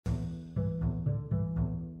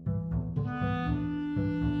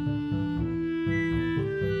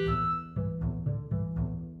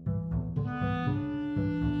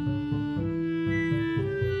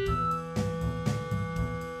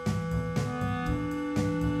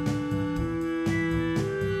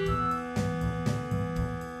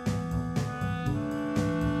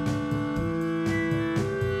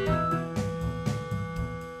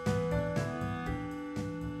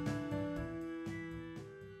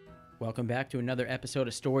Welcome back to another episode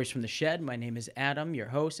of Stories from the Shed. My name is Adam, your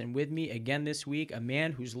host, and with me again this week, a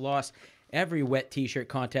man who's lost every wet t-shirt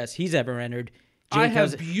contest he's ever entered. Jake, I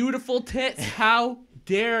have beautiful tits. How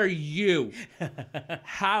dare you?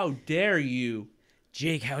 How dare you?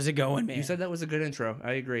 Jake, how's it going, man? You said that was a good intro.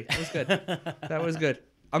 I agree. That was good. That was good.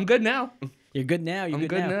 I'm good now. You're good now. I'm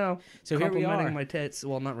good now. So here we are. Complimenting my tits.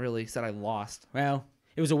 Well, not really. Said I lost. Well,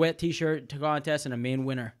 it was a wet t-shirt contest and a main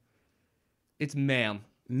winner. It's ma'am.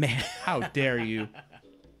 Man. How dare you?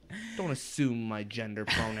 Don't assume my gender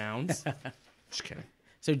pronouns. Just kidding.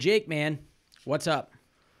 So Jake, man, what's up?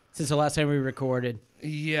 Since the last time we recorded.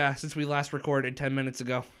 Yeah, since we last recorded 10 minutes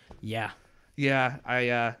ago. Yeah. Yeah,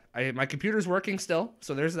 I my computer's working still,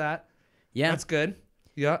 so there's that. Yeah. That's good.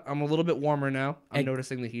 Yeah, I'm a little bit warmer now. I'm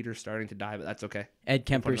noticing the heater's starting to die, but that's okay. Ed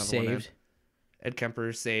Kemper's saved. Ed Kemper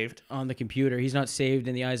is saved. On the computer. He's not saved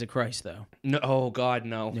in the eyes of Christ, though. No, oh, God,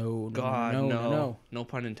 no. No. No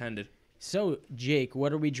pun intended. So, Jake,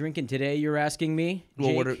 what are we drinking today, you're asking me?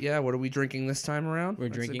 Well, what are we drinking this time around? We're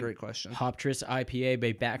drinking a great question. Hoptress IPA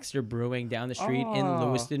by Baxter Brewing down the street in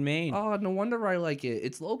Lewiston, Maine. Oh, no wonder I like it.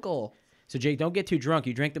 It's local. So, Jake, don't get too drunk.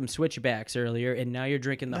 You drank them Switchbacks earlier, and now you're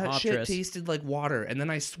drinking the Hoptress. That shit tasted like water, and then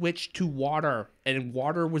I switched to water, and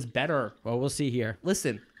water was better. Well, we'll see here.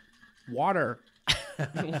 Listen, water.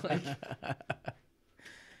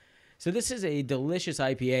 So this is a delicious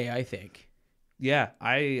IPA, I think. Yeah,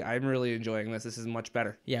 I'm really enjoying this. This is much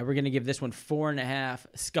better. Yeah, we're going to give this one 4.5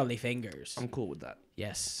 Scully Fingers. I'm cool with that.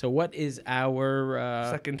 Yes. So what is our...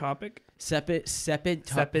 second topic?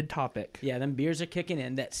 Sepid topic. Yeah, them beers are kicking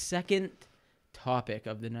in. That second topic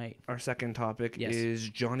of the night. Our second topic is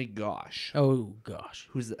Johnny Gosch. Oh, gosh.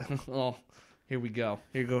 Who's that? Oh, here we go.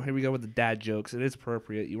 Here we go with the dad jokes. It is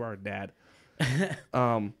appropriate. You are a dad.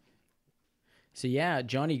 So yeah,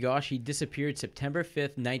 Johnny Gosch, he disappeared September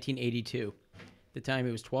 5th, 1982. At the time,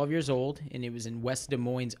 he was 12 years old, and it was in West Des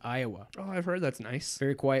Moines, Iowa. Oh, I've heard that's nice.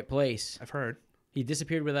 Very quiet place. I've heard. He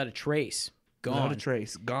disappeared without a trace. Gone. Without a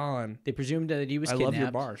trace. Gone. They presumed that he was kidnapped. I love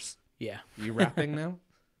your bars. Yeah. You rapping now?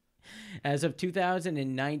 As of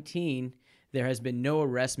 2019, there has been no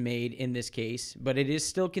arrest made in this case, but it is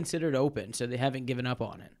still considered open, so they haven't given up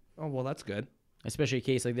on it. Oh, well, that's good. Especially a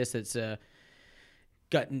case like this that's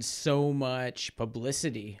gotten so much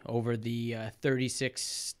publicity over the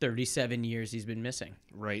 36, 37 years he's been missing.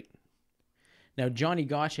 Right. Now, Johnny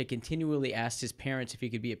Gosch had continually asked his parents if he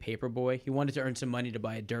could be a paper boy. He wanted to earn some money to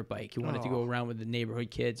buy a dirt bike. He wanted to go around with the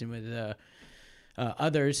neighborhood kids and with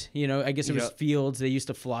others. You know, I guess it was fields they used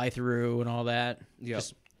to fly through and all that. Yeah.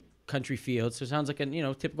 Just country fields. So it sounds like a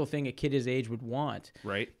typical thing a kid his age would want.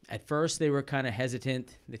 Right. At first, they were kind of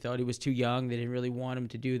hesitant. They thought he was too young. They didn't really want him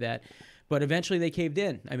to do that. But eventually they caved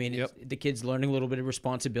in. I mean, the kid's learning a little bit of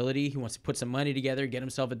responsibility. He wants to put some money together, get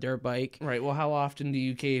himself a dirt bike. Right. Well, how often do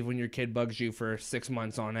you cave when your kid bugs you for 6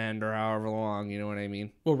 months on end or however long? You know what I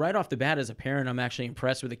mean? Well, right off the bat, as a parent, I'm actually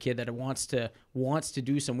impressed with a kid that wants to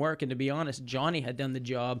do some work. And to be honest, Johnny had done the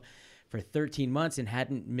job for 13 months and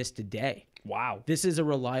hadn't missed a day. Wow. This is a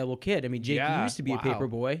reliable kid. I mean, Jake, you used to be a paper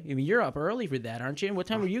boy. I mean, you're up early for that, aren't you? What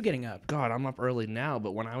time were you getting up? God, I'm up early now,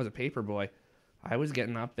 but when I was a paper boy, I was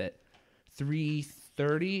getting up at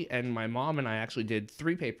 3:30, and my mom and I actually did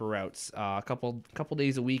 3 paper routes a couple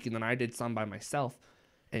days a week, and then I did some by myself.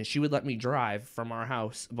 And she would let me drive from our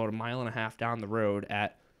house about 1.5 miles down the road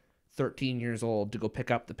at 13 years old to go pick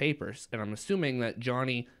up the papers. And I'm assuming that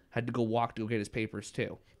Johnny had to go walk to go get his papers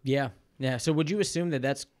too. Yeah. Yeah. So would you assume that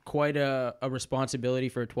that's quite a responsibility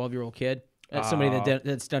for a 12-year-old kid? That's somebody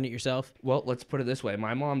that's done it yourself? Well, let's put it this way.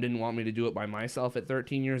 My mom didn't want me to do it by myself at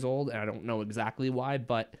 13 years old, and I don't know exactly why,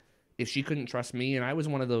 but if she couldn't trust me, and I was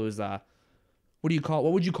one of those, what would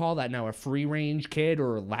you call that now? A free range kid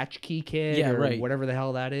or a latchkey kid? Yeah, or right. Whatever the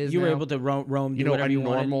hell that is. You now. were able to roam, do whatever a you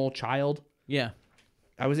wanted? normal child. Yeah.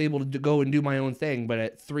 I was able to go and do my own thing, but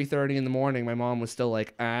at 3:30 in the morning, my mom was still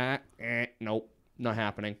like, nope, not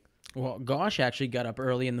happening. Well, Gosch actually got up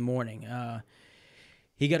early in the morning.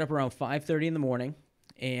 He got up around 5:30 in the morning,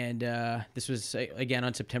 and this was, again,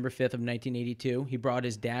 on September 5th of 1982. He brought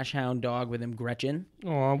his dash hound dog with him, Gretchen.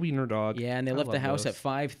 Aw, wiener dog. Yeah, and they left the house at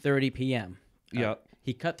 5:30 p.m. Yeah.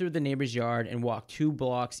 He cut through the neighbor's yard and walked 2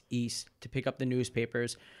 blocks east to pick up the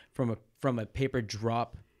newspapers from a paper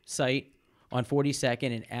drop site on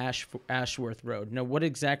 42nd and Ashworth Road. Now, what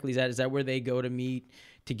exactly is that? Is that where they go to meet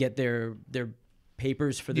to get their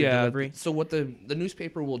papers for the delivery? So what the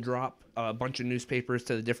newspaper will drop a bunch of newspapers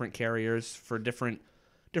to the different carriers for different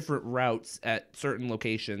routes at certain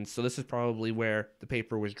locations. So this is probably where the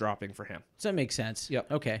paper was dropping for him. Does that make sense?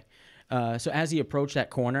 Yep. Okay. So as he approached that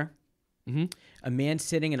corner, A man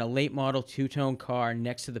sitting in a late model two-tone car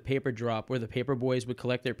next to the paper drop where the paper boys would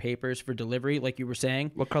collect their papers for delivery, like you were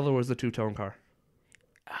saying. What color was the two-tone car?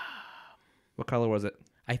 What color was it?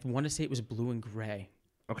 I want to say it was blue and gray,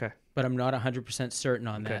 Okay. but I'm not 100% certain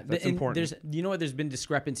on Okay, that. that's And important. You know what? There's been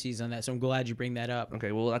discrepancies on that, so I'm glad you bring that up.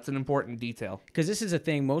 Okay, well, that's an important detail. Because this is a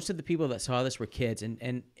thing. Most of the people that saw this were kids,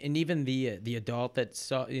 and even the adult that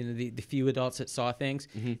saw, the few adults that saw things,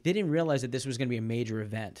 they didn't realize that this was going to be a major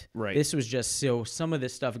event. Right. This was just so some of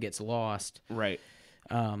this stuff gets lost. Right.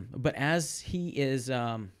 But as he is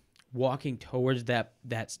walking towards that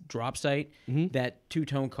drop site, that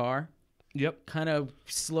two-tone car Yep. kind of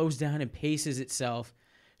slows down and paces itself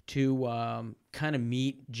to kind of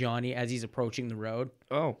meet Johnny as he's approaching the road.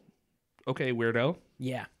 Oh. Okay, weirdo.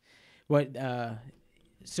 Yeah.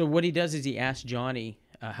 So what he does is he asks Johnny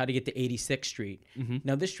how to get to 86th Street.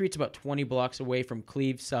 Now, this street's about 20 blocks away from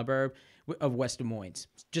Cleve suburb of West Des Moines.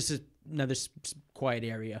 Just another quiet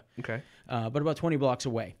area. Okay. But about 20 blocks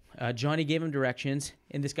away. Johnny gave him directions,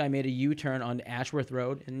 and this guy made a U-turn on Ashworth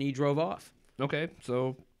Road, and he drove off. Okay,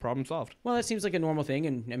 so problem solved. Well, that seems like a normal thing,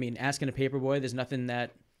 and I mean, asking a paperboy, there's nothing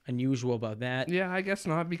that unusual about that. Yeah, I guess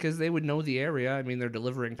not, because they would know the area. I mean, they're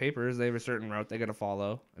delivering papers. They have a certain route they got to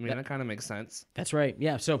follow. I mean, that kind of makes sense. That's right.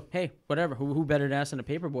 Yeah. So, hey, whatever. Who better to ask than a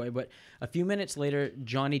paperboy? But a few minutes later,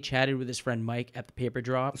 Johnny chatted with his friend Mike at the paper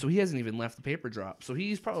drop. So he hasn't even left the paper drop. So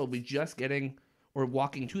he's probably just getting or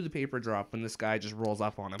walking to the paper drop when this guy just rolls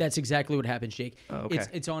up on him. That's exactly what happens, Jake. Oh, okay.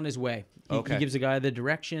 It's on his way. He Okay. gives the guy the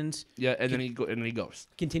directions, Yeah, and then he goes.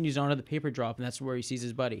 continues on to the paper drop, and that's where he sees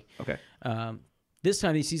his buddy. Okay. This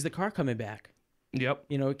time he sees the car coming back. Yep.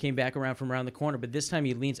 You know, it came back around from around the corner, but this time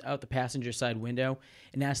he leans out the passenger side window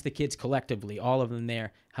and asks the kids collectively, all of them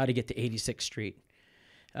there, how to get to 86th Street.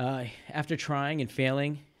 After trying and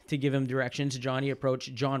failing to give him directions, Johnny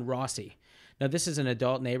approached John Rossi. Now, this is an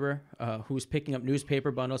adult neighbor who was picking up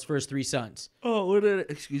newspaper bundles for his three sons. Oh,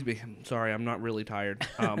 excuse me. I'm sorry, I'm not really tired.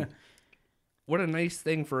 What a nice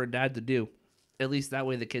thing for a dad to do. At least that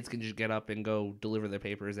way the kids can just get up and go deliver their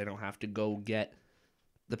papers. They don't have to go get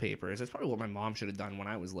the papers. That's probably what my mom should have done when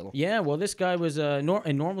I was little. Yeah, well, this guy was, and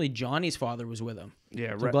normally Johnny's father was with him.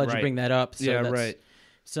 Yeah, So I'm glad you bring that up. So Yeah, that's right.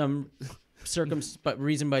 Some but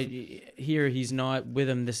reason by here he's not with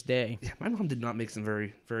him this day. Yeah, my mom did not make some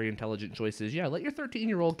very, very intelligent choices. Yeah, let your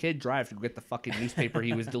 13-year-old kid drive to get the fucking newspaper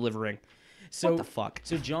he was delivering. So, what the fuck?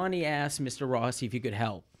 So Johnny asked Mr. Rossi if he could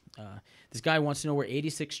help. This guy wants to know where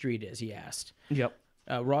 86th Street is, he asked. Yep.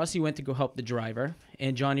 Rossi went to go help the driver,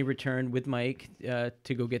 and Johnny returned with Mike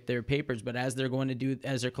to go get their papers. But as they're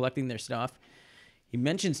collecting their stuff, he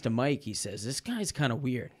mentions to Mike, he says, this guy's kind of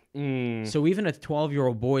weird. So even a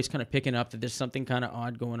 12-year-old boy is kind of picking up that there's something kind of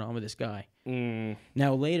odd going on with this guy.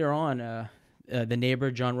 Now, later on, the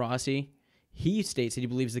neighbor, John Rossi, he states that he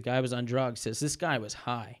believes the guy was on drugs, says this guy was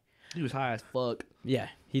high. He was high as fuck. Yeah,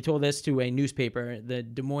 he told this to a newspaper, the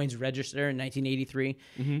Des Moines Register in 1983.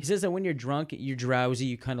 He says that when you're drunk, you're drowsy,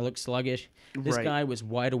 you kind of look sluggish. This Right. guy was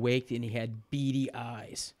wide awake, and he had beady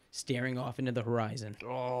eyes staring off into the horizon.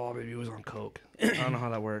 Oh, maybe he was on coke. I don't know how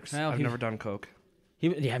that works. Well, I've never done coke.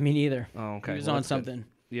 Yeah, me neither. Oh, okay. He was Well, on that's good. something.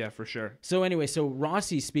 Yeah, for sure. So anyway,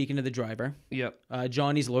 Rossi's speaking to the driver. Yep.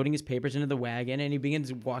 Johnny's loading his papers into the wagon, and he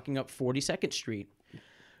begins walking up 42nd Street.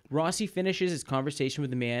 Rossi finishes his conversation with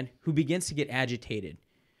the man, who begins to get agitated.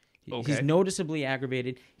 Okay. He's noticeably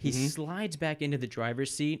aggravated. He slides back into the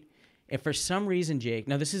driver's seat, and for some reason, Jake,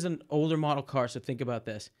 now this is an older model car, so think about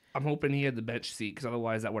this. I'm hoping he had the bench seat, because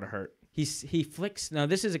otherwise that would have hurt. He flicks, now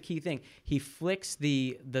this is a key thing, he flicks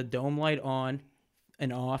the dome light on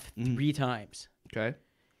and off 3 times. Okay.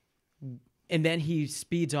 And then he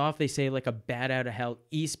speeds off, they say, like a bat out of hell,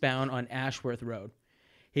 eastbound on Ashworth Road.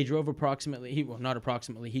 He drove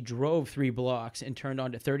he drove 3 blocks and turned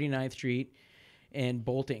onto 39th Street and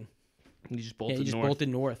bolting. He just bolted He north. bolted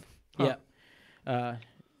north. Huh. Yeah.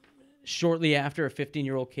 Shortly after, a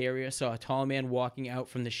 15-year-old carrier saw a tall man walking out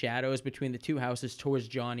from the shadows between the 2 houses towards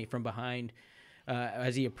Johnny from behind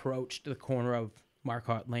as he approached the corner of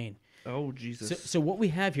Marcotte Lane. Oh, Jesus. So what we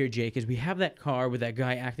have here, Jake, is we have that car with that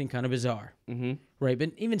guy acting kind of bizarre. Right?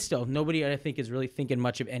 But even still, nobody, I think, is really thinking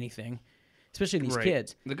much of anything, especially these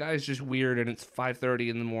kids. The guy's just weird, and it's 5:30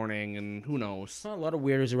 in the morning, and who knows? Well, a lot of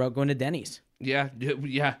weirdos are out going to Denny's. Yeah,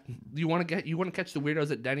 yeah. You want to catch the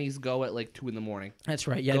weirdos at Denny's? Go at like 2 in the morning. That's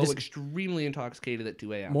right. Yeah, Go extremely intoxicated at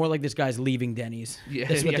 2 a.m. more like this guy's leaving Denny's. Yeah,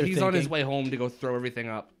 That's what they're he's on his thinking. way home to go throw everything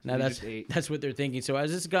up. Now He just ate. that's what they're thinking. So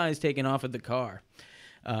as this guy is taking off of the car,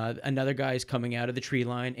 another guy is coming out of the tree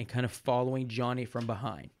line and kind of following Johnny from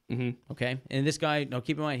behind. Okay, and this guy, now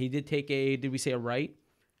keep in mind, he did take did we say a right?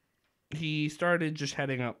 He started just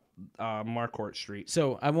heading up Marcourt Street.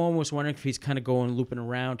 So I'm almost wondering if he's kind of going looping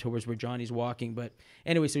around towards where Johnny's walking. But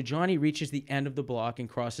anyway, so Johnny reaches the end of the block and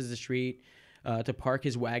crosses the street to park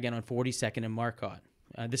his wagon on 42nd and Marcourt.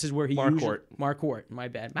 This is where he Marcourt. Marcourt, my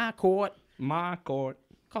bad. Marcourt.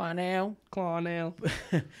 Clarnell.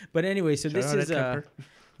 But anyway, so Shout this out is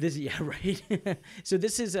this, yeah, right. So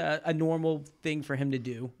this is a normal thing for him to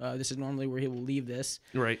do. This is normally where he will leave this.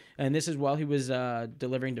 Right. And this is while he was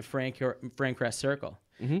delivering to Crest Circle.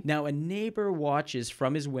 Mm-hmm. Now, a neighbor watches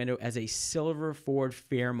from his window as a silver Ford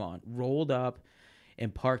Fairmont rolled up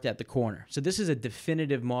and parked at the corner. So this is a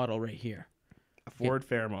definitive model right here. A Ford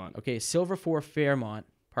Fairmont. Okay, silver Ford Fairmont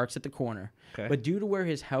parks at the corner. Okay. But due to where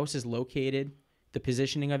his house is located, the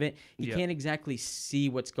positioning of it, he Yep. can't exactly see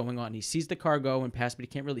what's going on. He sees the car go and pass, but he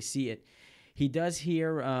can't really see it. He does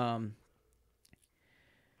hear,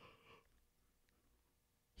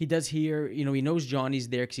 you know, he knows Johnny's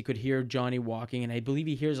there because he could hear Johnny walking, and I believe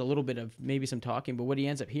he hears a little bit of maybe some talking, but what he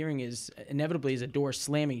ends up hearing is, inevitably, is a door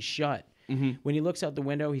slamming shut. Mm-hmm. When he looks out the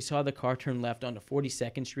window, he saw the car turn left onto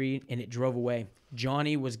 42nd Street, and it drove away.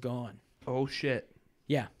 Johnny was gone. Oh, shit.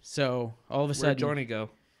 Yeah, so all of a sudden... Where'd Johnny go?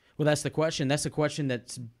 Well, that's the question. That's the question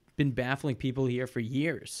that's been baffling people here for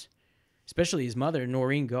years, especially his mother,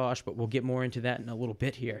 Noreen Gosch, but we'll get more into that in a little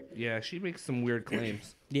bit here. Yeah, she makes some weird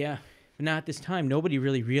claims. Yeah, but now at this time, nobody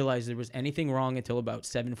really realized there was anything wrong until about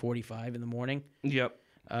 7:45 in the morning. Yep.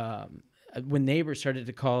 When neighbors started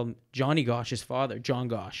to call him Johnny Gosch's father, John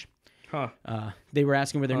Gosch. Huh. They were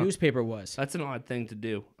asking where their newspaper was. That's an odd thing to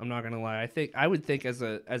do. I'm not gonna lie. I would think as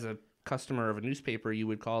a customer of a newspaper, you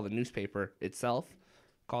would call the newspaper itself,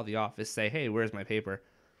 call the office, say, "Hey, where's my paper?"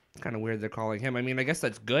 It's kind of weird they're calling him. I mean, I guess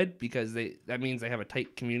that's good because that means they have a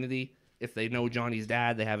tight community. If they know Johnny's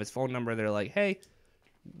dad, they have his phone number. They're like, "Hey,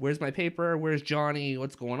 where's my paper? Where's Johnny?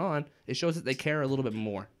 What's going on?" It shows that they care a little bit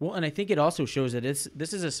more. Well, and I think it also shows that this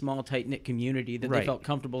is a small, tight-knit community that they Right. felt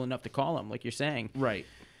comfortable enough to call him, like you're saying. Right.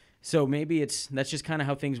 So maybe that's just kind of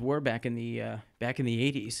how things were back in the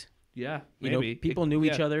 80s. Yeah. You Maybe. know, people knew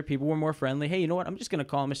each Yeah. other. People were more friendly. Hey, you know what? I'm just going to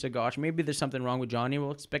call Mr. Gosch. Maybe there's something wrong with Johnny.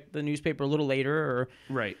 We'll expect the newspaper a little later, or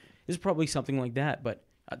Right. this is probably something like that. But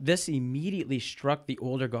this immediately struck the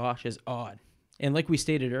older Gosch as odd. And like we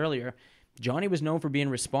stated earlier, Johnny was known for being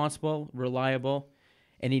responsible, reliable,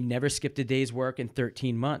 and he never skipped a day's work in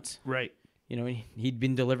 13 months. Right. You know, he'd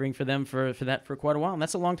been delivering for them for quite a while, and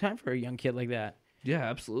that's a long time for a young kid like that. Yeah,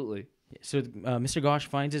 absolutely. So Mr. Gosch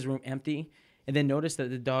finds his room empty, and then noticed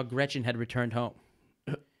that the dog Gretchen had returned home.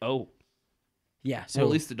 Oh. Yeah, so Well,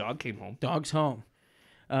 at least the dog came home. dog's home.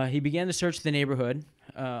 He began to search the neighborhood.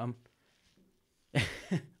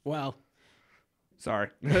 Well, Sorry.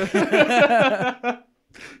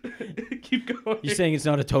 Keep going. you're saying it's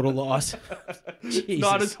not a total loss? Jesus.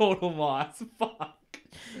 Not a total loss. Fuck.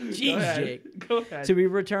 Jeez, Go ahead. Jake. Go ahead. So we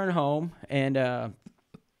return home, and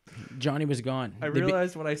Johnny was gone. I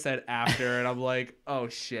realized what I said after, and I'm like, oh,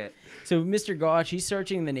 shit. So Mr. Gosch, he's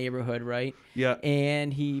searching the neighborhood, right? Yeah.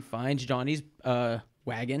 And he finds Johnny's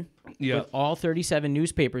wagon Yeah. with all 37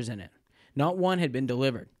 newspapers in it. Not one had been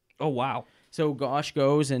delivered. Oh, wow. So Gosch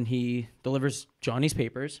goes and he delivers Johnny's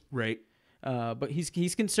papers. Right. But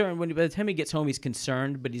he's concerned. By the time he gets home, he's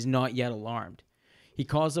concerned, but he's not yet alarmed. He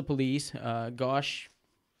calls the police. Gosch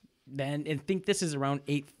then, and think this is around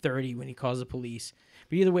 8:30 when he calls the police.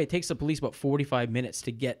 But either way, it takes the police about 45 minutes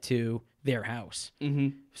to get to their house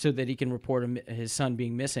so that he can report his son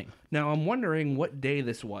being missing. Now, I'm wondering what day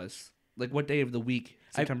this was. Like, what day of the week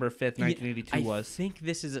September 5th, 1982 was. I think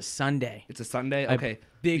this is a Sunday. It's a Sunday? Okay.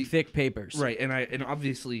 Big, thick papers. Right, and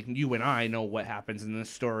obviously you and I know what happens in this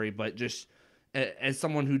story, but just as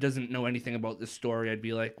someone who doesn't know anything about this story, I'd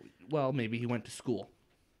be like, well, maybe he went to school.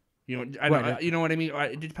 You know, you know what I mean?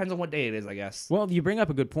 It depends on what day it is, I guess. Well, you bring up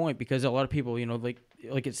a good point because a lot of people, you know, like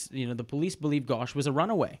it's, you know, the police believe Gosch was a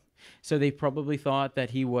runaway, so they probably thought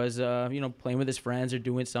that he was, you know, playing with his friends or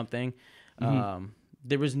doing something.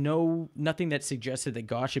 There was nothing that suggested that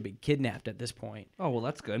Gosch had been kidnapped at this point. Oh, well,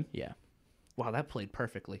 that's good. Yeah. Wow, that played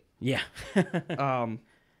perfectly. Yeah. Um,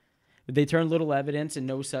 They turned little evidence and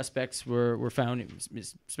no suspects were found,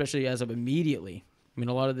 especially as of immediately. I mean,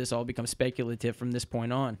 a lot of this all becomes speculative from this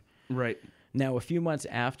point on. right. Now, a few months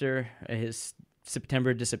after his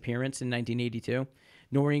September disappearance in 1982,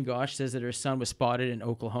 Noreen Gosch says that her son was spotted in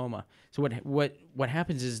Oklahoma. So what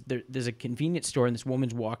happens is there's a convenience store and this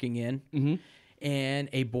woman's walking in, and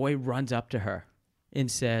a boy runs up to her and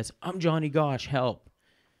says, "I'm Johnny Gosch, help."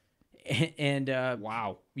 And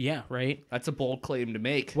Wow. yeah, right. That's a bold claim to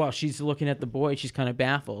make. While she's looking at the boy, she's kind of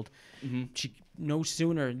baffled. She no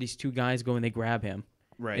sooner these two guys go and they grab him,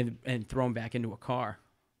 Right. and throw him back into a car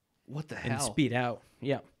What the and hell? speed out.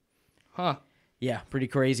 Yeah. Huh. Yeah, pretty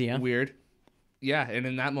crazy, huh? Weird. Yeah, and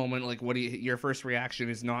in that moment, like, your first reaction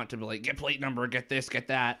is not to be like, get plate number, get this, get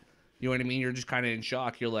that. You know what I mean? You're just kind of in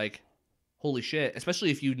shock. You're like, holy shit. Especially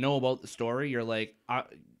if you know about the story. You're like,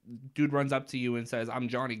 dude runs up to you and says, I'm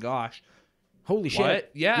Johnny Gosch. Holy shit. What?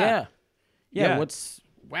 Yeah. Yeah.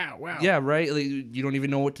 Wow. Yeah, right? Like, you don't even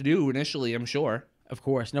know what to do initially, I'm sure. Of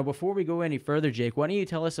course. Now, before we go any further, Jake, why don't you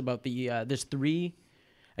tell us about there's 3,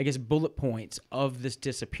 I guess, bullet points of this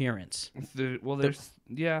disappearance.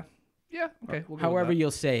 Yeah. Yeah, okay. We'll go However with that.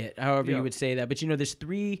 you'll say it, however you would say that. But, there's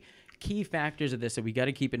 3 key factors of this that we got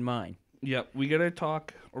to keep in mind. Yep, we got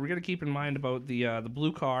to keep in mind about the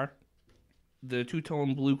blue car, the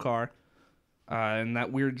two-tone blue car, and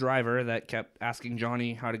that weird driver that kept asking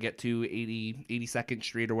Johnny how to get to 82nd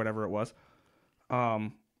Street or whatever it was.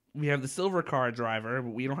 We have the silver car driver,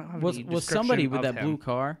 but we don't have any description somebody with of that him. blue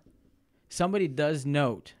car, somebody does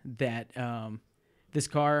note that this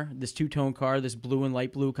car, this two-tone car, this blue and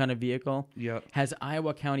light blue kind of vehicle, Yep. has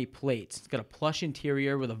Iowa County plates. It's got a plush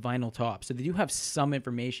interior with a vinyl top. So they do have some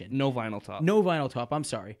information. No vinyl top. No vinyl top, I'm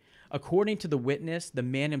sorry. According to the witness, the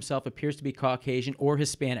man himself appears to be Caucasian or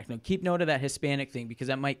Hispanic. Now, keep note of that Hispanic thing because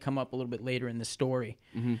that might come up a little bit later in the story.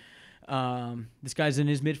 Mm-hmm. This guy's in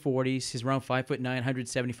his mid-40s. He's around 5'9",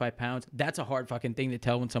 175 pounds. That's a hard fucking thing to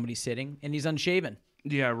tell when somebody's sitting. And he's unshaven.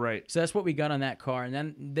 Yeah, right. So that's what we got on that car.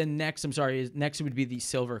 And then next would be the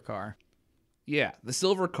silver car. Yeah, the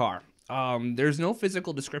silver car. There's no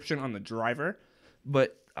physical description on the driver,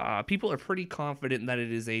 but people are pretty confident that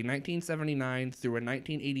it is a 1979 through a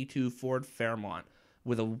 1982 Ford Fairmont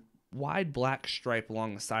with a wide black stripe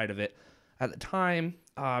along the side of it. At the time,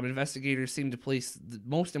 investigators seemed to place the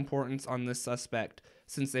most importance on this suspect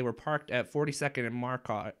since they were parked at 42nd and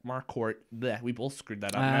Marcourt. Blech, we both screwed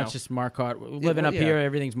that up now. It's just Marcotte. Living up here,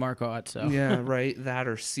 everything's Marcotte. So. Yeah, right. That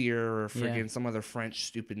or Sear or friggin' some other French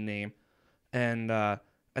stupid name. And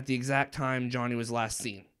at the exact time Johnny was last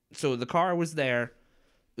seen. So the car was there.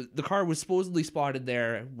 The car was supposedly spotted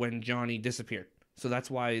there when Johnny disappeared. So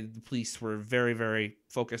that's why the police were very, very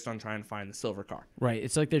focused on trying to find the silver car. Right.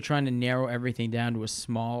 It's like they're trying to narrow everything down to a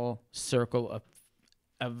small circle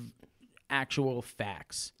of actual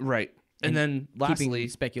facts. Right. And then lastly, keeping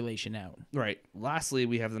speculation out. Right. Lastly,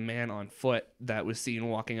 we have the man on foot that was seen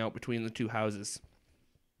walking out between the two houses.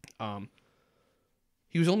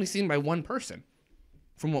 He was only seen by one person,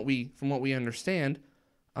 from what we understand.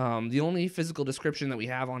 The only physical description that we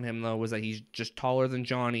have on him though was that he's just taller than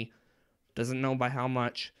Johnny. Doesn't know by how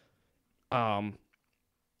much.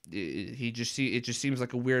 It just seems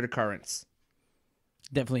like a weird occurrence.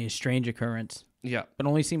 Definitely a strange occurrence. Yeah. But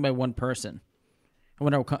only seen by one person.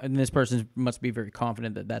 And this person must be very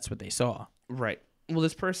confident that that's what they saw. Right. Well,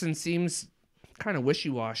 this person seems kind of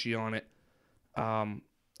wishy-washy on it.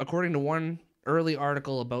 According to one early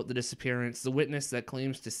article about the disappearance, the witness that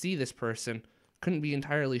claims to see this person couldn't be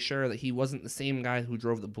entirely sure that he wasn't the same guy who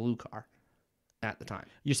drove the blue car at the time.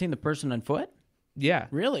 You're saying the person on foot? Yeah.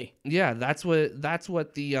 Really? Yeah, that's what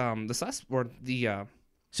the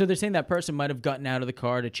So they're saying that person might have gotten out of the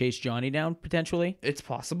car to chase Johnny down, potentially? It's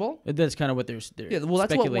possible. That's kind of what they're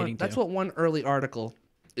speculating that's what one early article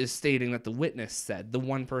is stating that the witness said, the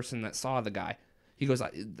one person that saw the guy. He goes,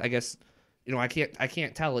 I guess, I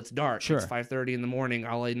can't tell. It's dark. Sure. It's 5:30 in the morning.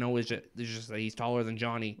 All I know is just that he's taller than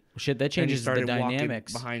Johnny. Shit, that changes the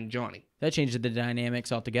dynamics. Behind Johnny. That changes the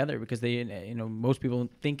dynamics altogether because most people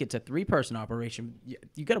think it's a 3-person operation.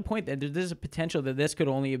 You got a point that there's a potential that this could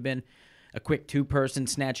only have been a quick 2-person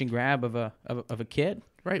snatch and grab of a kid.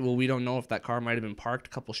 Right. Well, we don't know if that car might have been parked a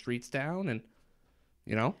couple streets down, and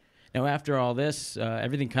Now after all this,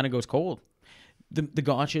 everything kind of goes cold. The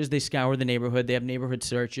Gosches, they scour the neighborhood. They have neighborhood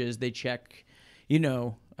searches. They check,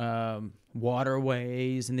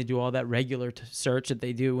 waterways, and they do all that regular search that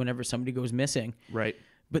they do whenever somebody goes missing. Right.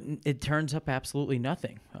 But it turns up absolutely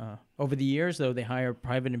nothing. Over the years, though, they hire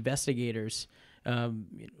private investigators. I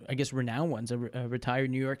guess renowned ones, a retired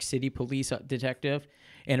New York City police detective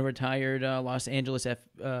and a retired Los Angeles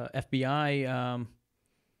FBI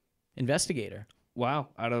investigator. Wow,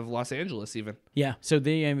 out of Los Angeles even. Yeah, so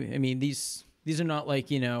these are not like,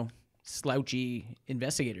 slouchy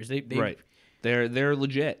investigators. They right. They're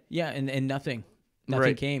legit. Yeah, and nothing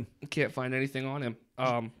right. came. Can't find anything on him.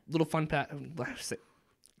 Little fun fact.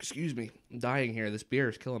 Excuse me, I'm dying here. This beer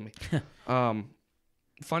is killing me.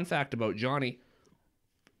 Fun fact about Johnny.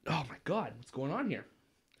 Oh my God, what's going on here?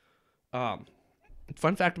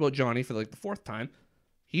 Fun fact about Johnny for the 4th time.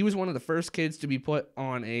 He was one of the first kids to be put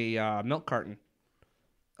on a milk carton.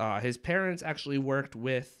 His parents actually worked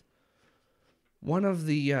with one of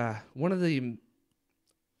the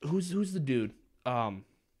who's the dude?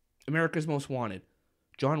 America's Most Wanted.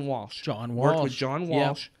 John Walsh. John Worked with Walsh. John Yep.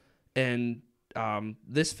 Walsh, and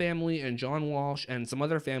this family and John Walsh and some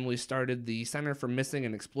other families started the Center for Missing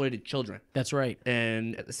and Exploited Children. That's right.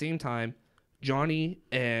 And at the same time, Johnny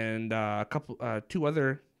and two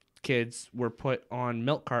other kids were put on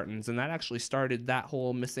milk cartons, and that actually started that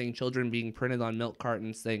whole missing children being printed on milk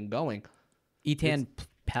cartons thing going. Etan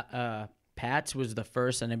Pats was the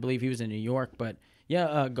first, and I believe he was in New York. But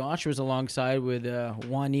yeah, Gosch was alongside with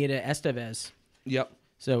Juanita Estevez. Yep.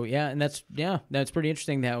 So yeah, and that's pretty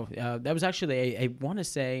interesting. Now that was actually I want to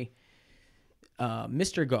say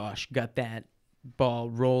Mr. Gosch got that ball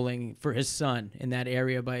rolling for his son in that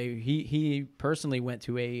area by he personally went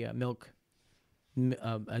to a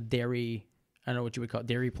dairy, I don't know what you would call it,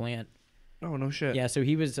 dairy plant. Oh, no shit. Yeah, so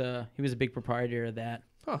he was a big proprietor of that.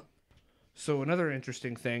 Huh. So another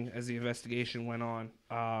interesting thing as the investigation went on,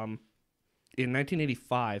 in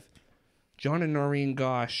 1985, John and Noreen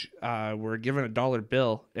Gosch were given a $1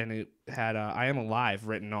 bill, and it had "I am alive"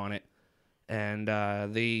 written on it. And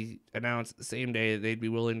they announced the same day that they'd be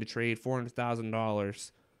willing to trade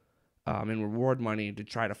 $400,000 in reward money to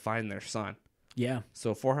try to find their son. Yeah.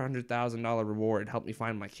 So $400,000 reward helped me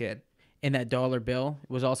find my kid. And that $1 bill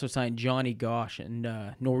was also signed Johnny Gosch,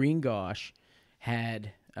 and Noreen Gosch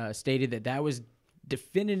had stated that was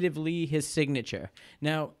definitively his signature.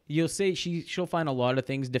 Now, you'll say she'll find a lot of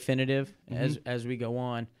things definitive as we go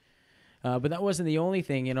on. But that wasn't the only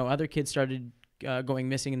thing. You know, other kids started going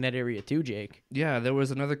missing in that area too, Jake. Yeah, there was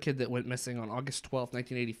another kid that went missing on August 12th,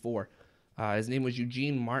 1984. His name was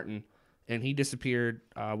Eugene Martin, and he disappeared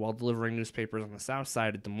while delivering newspapers on the south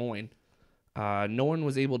side of Des Moines. No one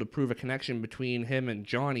was able to prove a connection between him and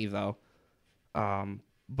Johnny, though.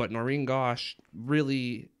 But Noreen Gosch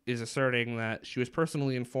really is asserting that she was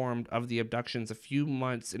personally informed of the abductions a few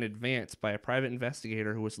months in advance by a private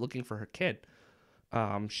investigator who was looking for her kid.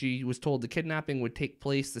 She was told the kidnapping would take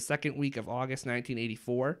place the second week of August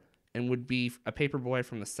 1984 and would be a paperboy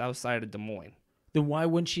from the south side of Des Moines. Then why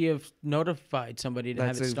wouldn't she have notified somebody to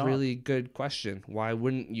have it That's a stopped? really good question. Why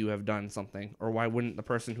wouldn't you have done something? Or why wouldn't the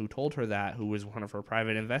person who told her that, who was one of her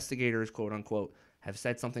private investigators, quote unquote, have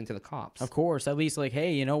said something to the cops? Of course, at least like,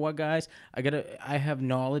 hey, you know what, guys? I have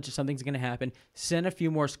knowledge that something's gonna happen. Send a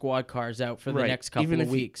few more squad cars out for the next couple of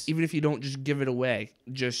weeks. Even if you don't just give it away,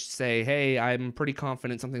 just say, hey, I'm pretty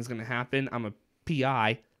confident something's going to happen. I'm a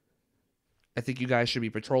PI. I think you guys should be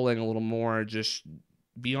patrolling a little more. Just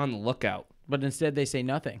be on the lookout. But instead, they say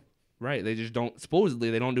nothing. Right. They just don't,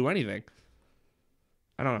 supposedly, they don't do anything.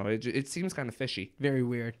 I don't know. It seems kind of fishy. Very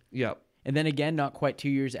weird. Yep. And then again, not quite 2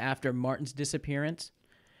 years after Martin's disappearance,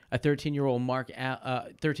 a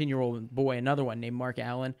 13-year-old boy, another one named Mark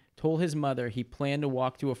Allen, told his mother he planned to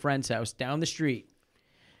walk to a friend's house down the street,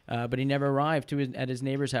 but he never arrived at his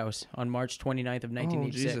neighbor's house on March 29th of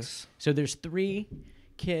 1986. Oh, Jesus. So there's 3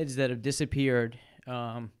 kids that have disappeared,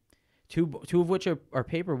 two of which are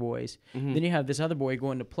paper boys. Mm-hmm. Then you have this other boy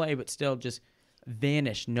going to play, but still just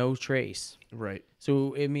vanished, no trace. Right.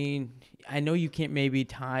 So, I mean, I know you can't maybe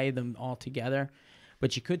tie them all together,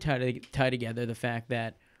 but you could tie together the fact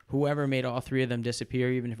that whoever made all 3 of them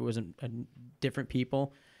disappear, even if it wasn't different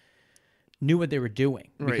people, knew what they were doing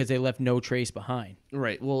because they left no trace behind.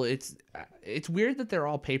 Right. Well, it's weird that they're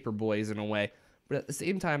all paper boys in a way, but at the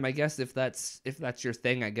same time, I guess if that's your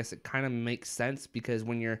thing, I guess it kind of makes sense because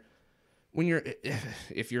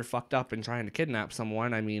if you're fucked up and trying to kidnap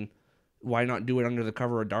someone, I mean, why not do it under the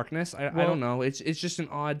cover of darkness? I don't know. It's just an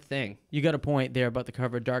odd thing. You got a point there about the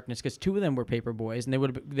cover of darkness because 2 of them were paper boys and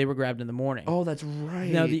they were grabbed in the morning. Oh, that's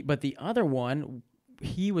right. Now, but the other one,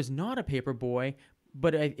 he was not a paper boy,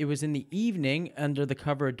 but it was in the evening under the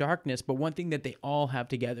cover of darkness. But one thing that they all have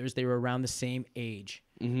together is they were around the same age.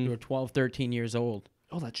 Mm-hmm. They were 12, 13 years old.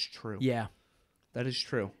 Oh, that's true. Yeah. That is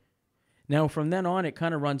true. Now, from then on, it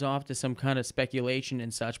kind of runs off to some kind of speculation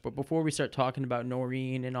and such. But before we start talking about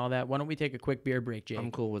Noreen and all that, why don't we take a quick beer break, Jake?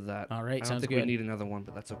 I'm cool with that. All right, I sounds don't think good. we need another one,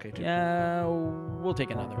 but that's okay too. Yeah, we'll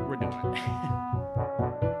take another. We're doing it.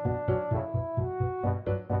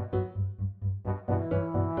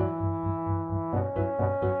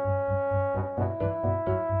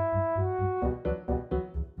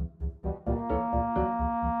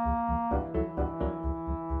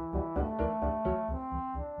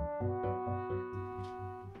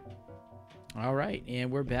 All right,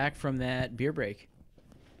 and we're back from that beer break.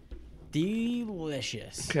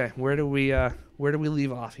 Delicious. Okay, where do we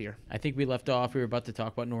leave off here? I think we left off. We were about to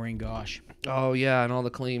talk about Noreen Gosch. Oh yeah, and all the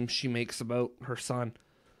claims she makes about her son.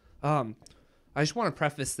 I just want to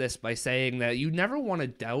preface this by saying that you never want to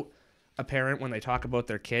doubt a parent when they talk about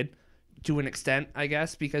their kid, to an extent, I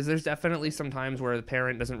guess, because there's definitely some times where the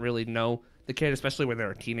parent doesn't really know the kid, especially when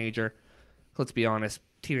they're a teenager. let's be honest,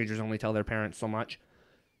 teenagers only tell their parents so much.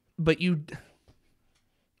 But you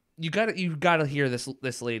gotta hear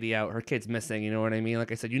this lady out. Her kid's missing. You know what I mean?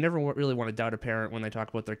 Like I said, you never really want to doubt a parent when they talk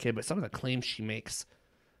about their kid, but some of the claims she makes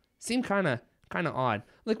seem kind of odd.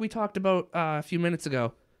 Like we talked about a few minutes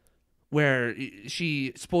ago, where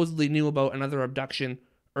she supposedly knew about another abduction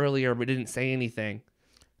earlier but didn't say anything.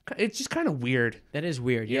 It's just kind of weird. That is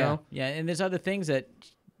weird, You yeah. know? Yeah, and there's other things that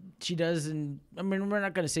she does, and I mean, we're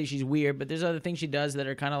not going to say she's weird, but there's other things she does that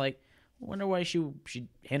are kind of like, I wonder why she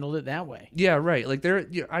handled it that way. Yeah, right. Like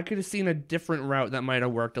I could have seen a different route that might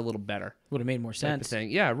have worked a little better. Would have made more Type of sense.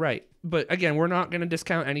 thing. Yeah, right. But again, we're not going to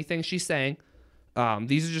discount anything she's saying.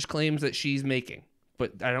 These are just claims that she's making,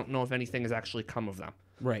 but I don't know if anything has actually come of them.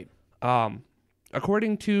 Right.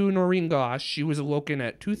 According to Noreen Gosch, she was awoken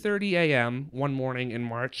at 2:30 a.m. one morning in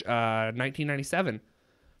March 1997.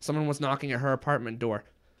 Someone was knocking at her apartment door.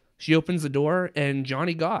 She opens the door, and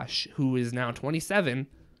Johnny Gosch, who is now 27,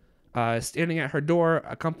 is standing at her door,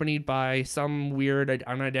 accompanied by some weird,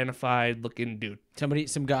 unidentified-looking dude.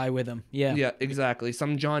 Some guy with him. Yeah. Yeah, exactly.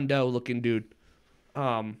 Some John Doe-looking dude.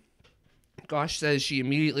 Gosch says she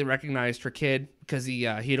immediately recognized her kid because he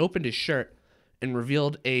had opened his shirt and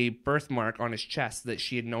revealed a birthmark on his chest that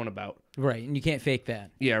she had known about. Right, and you can't fake that.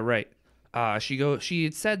 Yeah, right. She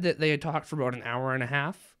had said that they had talked for about an hour and a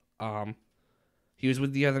half. He was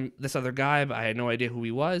with this other guy, but I had no idea who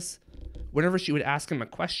he was. Whenever she would ask him a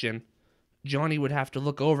question, Johnny would have to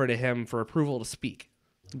look over to him for approval to speak.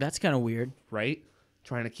 That's kind of weird. Right?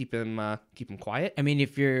 Trying to keep him quiet. I mean,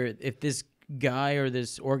 if this guy or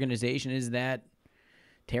this organization is that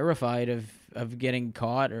terrified of getting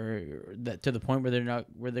caught, or that to the point where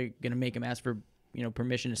they're gonna make him ask for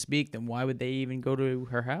permission to speak, then why would they even go to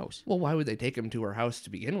her house? Well, why would they take him to her house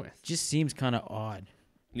to begin with? Just seems kind of odd.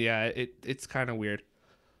 Yeah, it's kind of weird.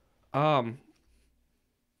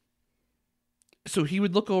 So he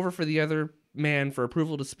would look over for the other man for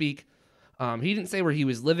approval to speak. He didn't say where he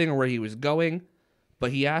was living or where he was going,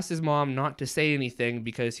 but he asked his mom not to say anything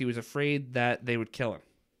because he was afraid that they would kill him.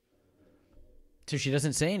 So she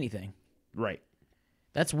doesn't say anything. Right.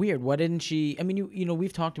 That's weird. Why didn't she? I mean,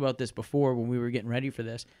 we've talked about this before when we were getting ready for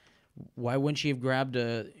this. Why wouldn't she have grabbed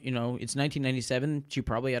it's 1997. She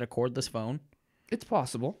probably had a cordless phone. It's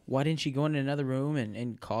possible. Why didn't she go in another room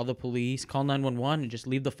and call the police, call 911, and just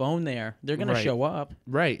leave the phone there? They're going to show up.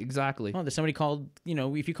 Right, exactly. Oh, there's somebody called,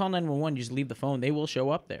 if you call 911, you just leave the phone. They will show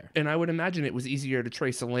up there. And I would imagine it was easier to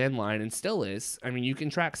trace a landline, and still is. I mean, you can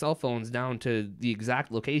track cell phones down to the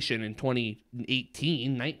exact location in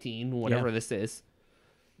 2018, 19, whatever this is.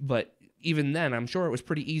 But even then, I'm sure it was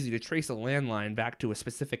pretty easy to trace a landline back to a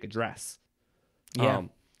specific address. Yeah.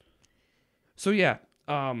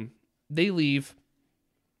 They leave.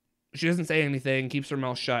 She doesn't say anything, keeps her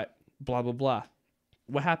mouth shut, blah, blah, blah.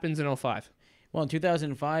 What happens in 2005? Well, in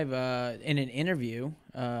 2005, in an interview,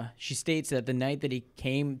 she states that the night that he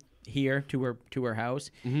came here to her house,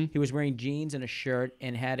 he was wearing jeans and a shirt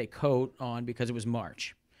and had a coat on because it was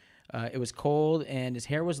March. It was cold, and his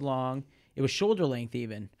hair was long. It was shoulder length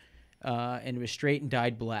even, and it was straight and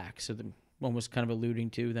dyed black. So the one was kind of alluding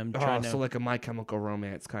to them trying to... so like a My Chemical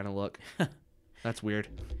Romance kind of look. That's weird.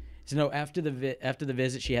 So no, after the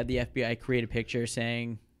visit, she had the FBI create a picture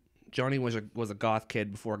saying... Johnny was a goth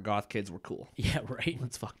kid before goth kids were cool. Yeah, right.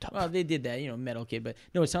 That's fucked up. Well, they did that, metal kid. But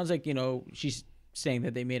no, it sounds like, she's saying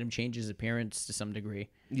that they made him change his appearance to some degree.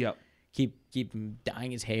 Yep. Keep him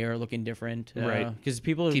dyeing his hair, looking different. Right. Because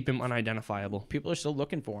keep him unidentifiable. People are still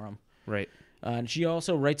looking for him. Right. And she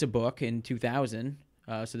also writes a book in 2000.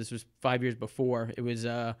 So this was 5 years before. It was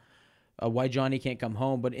Why Johnny Can't Come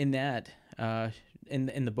Home. But in that,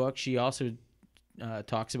 in the book, she also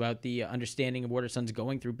talks about the understanding of what her son's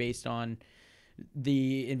going through based on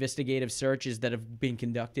the investigative searches that have been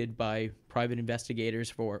conducted by private investigators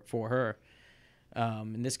for her.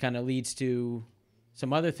 And this kind of leads to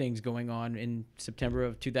some other things going on in September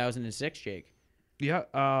of 2006, Jake. Yeah.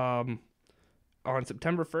 On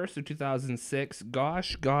September 1st of 2006,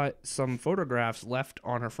 Gosch got some photographs left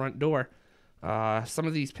on her front door. Some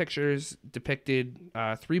of these pictures depicted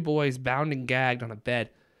 3 boys bound and gagged on a bed,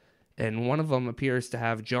 and one of them appears to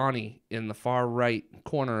have Johnny in the far right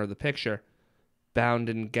corner of the picture, bound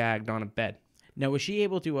and gagged on a bed. Now, was she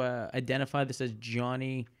able to identify this as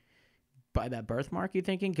Johnny by that birthmark, you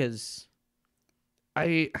thinking? Because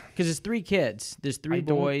it's 3 kids. There's 3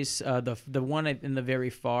 boys. The one in the very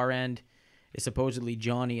far end is supposedly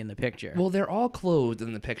Johnny in the picture. Well, they're all clothed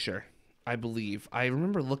in the picture, I believe. I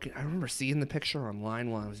remember seeing the picture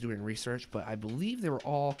online while I was doing research, but I believe they were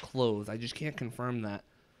all clothed. I just can't confirm that.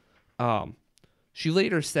 She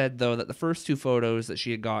later said, though, that the first 2 photos that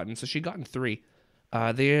she had gotten, so she had gotten 3,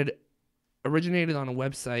 they had originated on a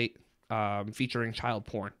website featuring child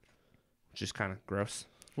porn, which is kind of gross.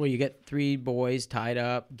 Well, you get 3 boys tied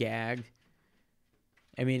up, gagged.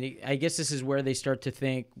 I mean, I guess this is where they start to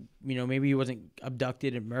think, maybe he wasn't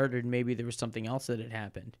abducted and murdered. Maybe there was something else that had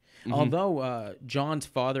happened. Mm-hmm. Although John's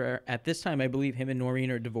father, at this time, I believe him and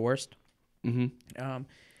Noreen are divorced. Mm-hmm.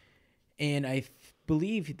 And I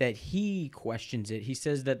believe that he questions it. He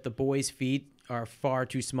says that the boy's feet are far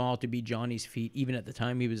too small to be Johnny's feet, even at the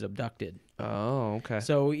time he was abducted. Oh, okay.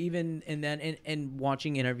 So even in that, and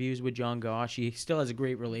watching interviews with John Gosch, he still has a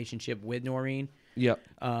great relationship with Noreen. Yep.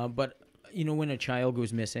 But when a child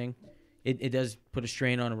goes missing, it does put a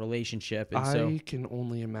strain on a relationship. And I can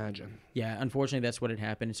only imagine. Yeah, unfortunately, that's what had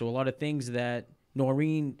happened. So a lot of things that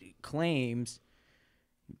Noreen claims,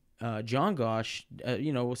 John Gosch,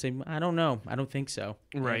 will say, I don't know. I don't think so.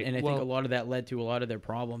 Right. And I think a lot of that led to a lot of their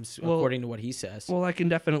problems, according to what he says. Well, I can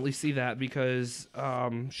definitely see that because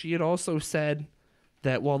she had also said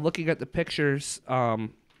that while looking at the pictures,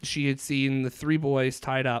 she had seen the 3 boys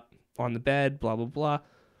tied up on the bed, blah, blah, blah.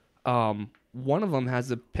 One of them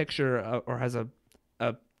has a picture or has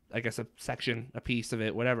I guess a section, a piece of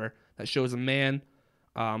it, whatever, that shows a man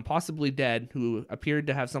possibly dead who appeared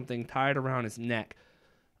to have something tied around his neck.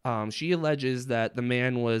 She alleges that the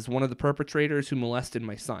man was one of the perpetrators who molested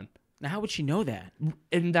my son. Now, how would she know that?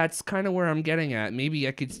 And that's kind of where I'm getting at. Maybe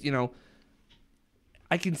I could,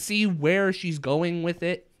 I can see where she's going with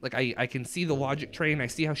it. Like, I can see the logic train. I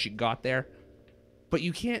see how she got there. But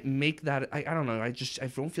you can't make that. I don't know. I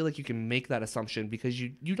don't feel like you can make that assumption because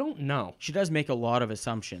you don't know. She does make a lot of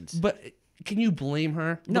assumptions. But can you blame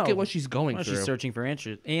her? No. Look at what she's going through. She's searching for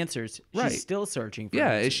answers. Right. She's still searching for answers.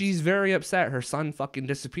 answers. Yeah, she's very upset. Her son fucking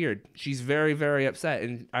disappeared. She's very, very upset.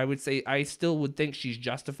 And I would say I still would think she's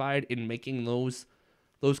justified in making those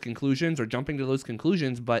conclusions or jumping to those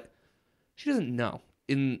conclusions, but she doesn't know.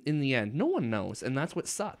 In the end, no one knows, and that's what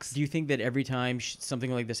sucks. Do you think that every time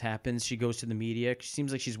something like this happens, she goes to the media? She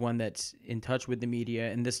seems like she's one that's in touch with the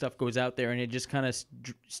media, and this stuff goes out there, and it just kind of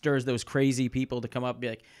stirs those crazy people to come up and be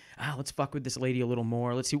like, let's fuck with this lady a little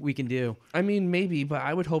more. Let's see what we can do. I mean, maybe, but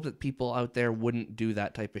I would hope that people out there wouldn't do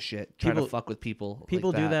that type of shit. Try to fuck with people. People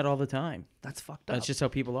like that. Do that all the time. That's fucked up. That's just how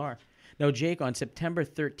people are. Now, Jake, on September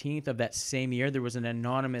 13th of that same year, there was an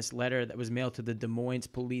anonymous letter that was mailed to the Des Moines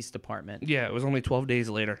Police Department. Yeah, it was only 12 days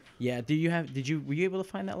later. Yeah, were you able to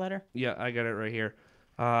find that letter? Yeah, I got it right here.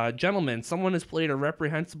 Gentlemen, someone has played a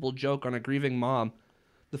reprehensible joke on a grieving mom.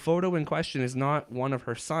 The photo in question is not one of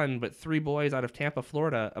her son, but 3 boys out of Tampa,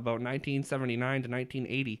 Florida, about 1979 to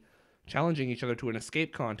 1980, challenging each other to an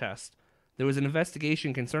escape contest. There was an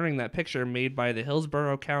investigation concerning that picture made by the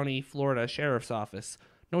Hillsborough County, Florida Sheriff's Office.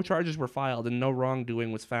 No charges were filed and no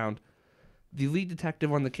wrongdoing was found. The lead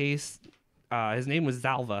detective on the case, his name was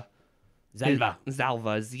Zalva.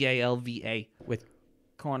 Zalva, Z-A-L-V-A. With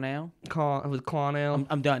Cornell? With Cornell.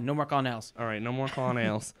 I'm done. No more Cornells. All right, no more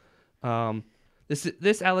Cornells.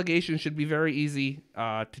 This allegation should be very easy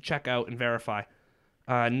to check out and verify.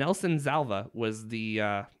 Nelson Zalva was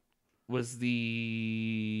the what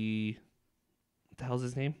the hell's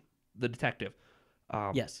his name? The detective.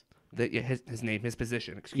 Yes. His name, his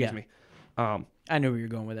position, excuse me. I know where you're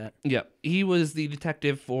going with that. Yeah. He was the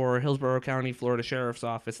detective for Hillsborough County, Florida Sheriff's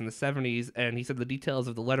Office in the 70s, and he said the details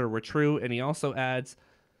of the letter were true, and he also adds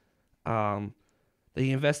that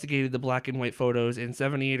he investigated the black and white photos in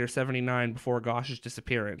 78 or 79 before Gosch's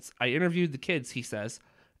disappearance. I interviewed the kids, he says,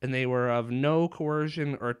 and they were of no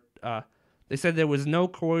coercion or... they said there was no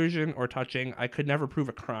coercion or touching. I could never prove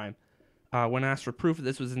a crime. When asked for proof that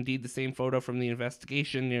this was indeed the same photo from the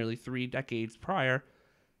investigation nearly 3 decades prior,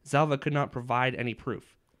 Zalva could not provide any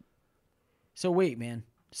proof. So wait, man.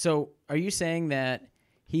 So are you saying that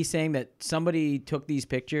he's saying that somebody took these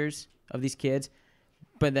pictures of these kids,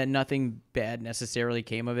 but that nothing bad necessarily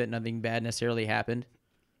came of it? Nothing bad necessarily happened?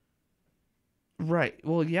 Right.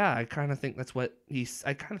 Well, yeah, I kind of think that's what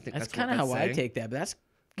I kind of think that's kind of how saying. I take that, but that's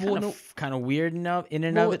kind of weird enough in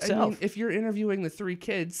and of itself. I mean, if you're interviewing the 3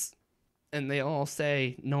 kids and they all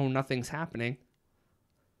say, no, nothing's happening.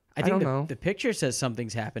 I don't know. The picture says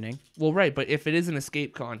something's happening. Well, right, but if it is an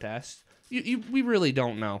escape contest, we really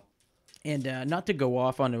don't know. And not to go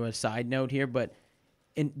off onto a side note here, but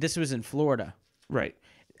this was in Florida. Right.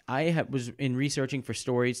 I was in researching for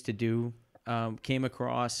stories to do, came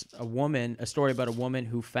across a story about a woman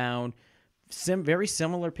who found very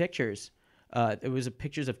similar pictures. It was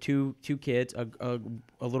pictures of two kids, a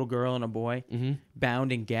little girl and a boy,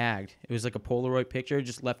 bound and gagged. It was like a Polaroid picture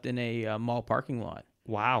just left in a mall parking lot.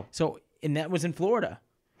 Wow. So, and that was in Florida.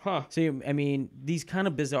 Huh. So, I mean, these kind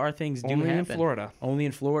of bizarre things do Only happen. in Florida. Only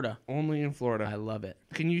in Florida. Only in Florida. I love it.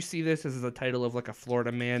 Can you see this as the title of like a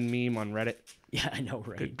Florida man meme on Reddit? Yeah, I know,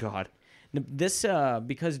 right? Good God. This,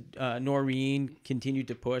 because Noreen continued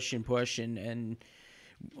to push and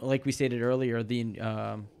like we stated earlier, the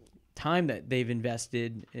time that they've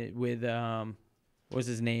invested with, what was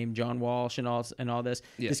his name, John Walsh and all this,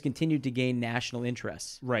 Yeah. this continued to gain national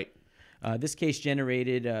interest. Right. This case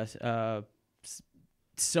generated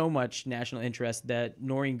so much national interest that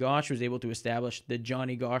Noreen Gosch was able to establish the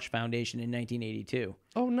Johnny Gosch Foundation in 1982.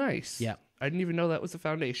 Oh, nice. Yeah. I didn't even know that was a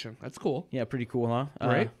foundation. That's cool. Yeah, pretty cool, huh?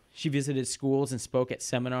 Right. She visited schools and spoke at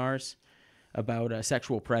seminars about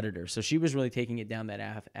sexual predators. So she was really taking it down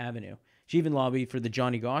that avenue. She even lobbied for the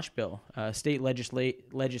Johnny Gosch bill, state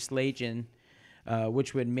legislation,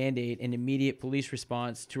 which would mandate an immediate police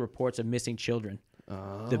response to reports of missing children.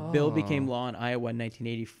 Oh. The bill became law in Iowa in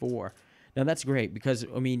 1984. Now, that's great because,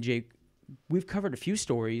 I mean, Jake, we've covered a few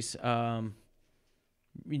stories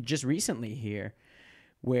just recently here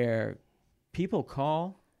where people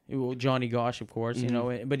call, well, Johnny Gosch, of course, you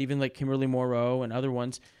know, but even like Kimberly Moreau and other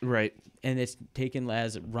ones, Right. and it's taken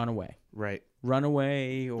as runaway. Right.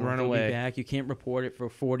 Runaway or Run they'll be away. back. You can't report it for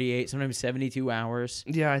 48, sometimes 72 hours.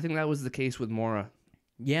 Yeah, I think that was the case with Mora.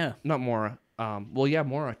 Yeah. Not Mora. Well, yeah,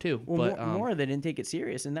 Mora too. Well, but more they didn't take it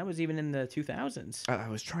serious, and that was even in the 2000s. I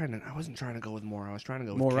wasn't trying to go with Mora. I was trying to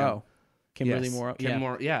go with Moreau. Kimberly Yes, Moreau. Kim Yeah.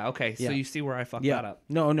 Mora. Yeah. Okay. So Yeah. you see where I fucked Yeah. that up.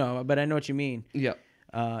 No, but I know what you mean. Yep.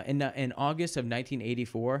 In August of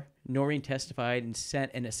 1984, Noreen testified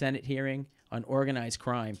in a Senate hearing on organized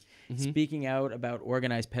crime, speaking out about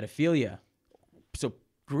organized pedophilia. So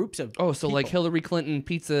groups of Oh, so like people. Hillary Clinton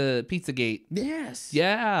Pizzagate. Yes.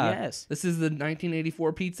 Yeah. Yes. This is the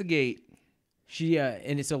 1984 Pizzagate. She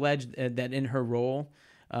and it's alleged that in her role,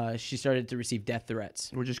 she started to receive death threats.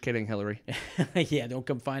 We're just kidding, Hillary. Yeah, don't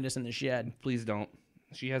come find us in the shed. Please don't.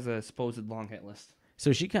 She has a supposed long hit list.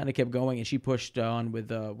 So she kind of kept going, and she pushed on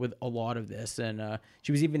with a lot of this, and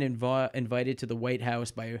she was even invited to the White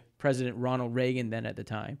House by President Ronald Reagan then at the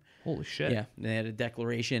time. Holy shit. Yeah, they had a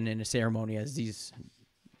declaration and a ceremony as these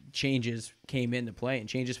changes came into play, and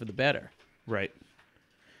changes for the better. Right.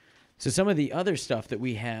 So some of the other stuff that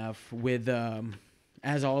we have with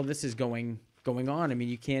as all of this is going on, I mean,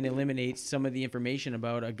 you can't eliminate some of the information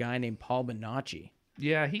about a guy named Paul Bonacci.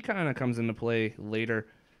 Yeah, he kind of comes into play later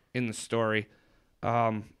in the story.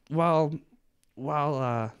 While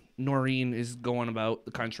Noreen is going about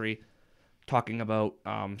the country talking about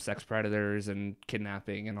sex predators and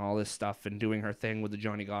kidnapping and all this stuff and doing her thing with the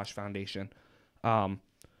Johnny Gosch Foundation,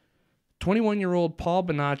 21-year-old Paul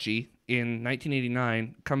Bonacci in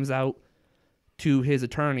 1989 comes out to his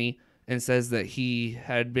attorney and says that he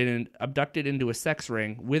had been abducted into a sex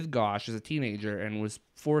ring with Gosch as a teenager and was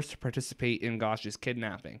forced to participate in Gosch's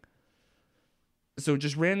kidnapping. So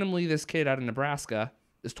just randomly, this kid out of Nebraska,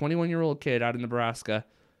 this 21-year-old kid out of Nebraska,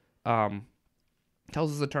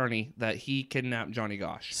 tells his attorney that he kidnapped Johnny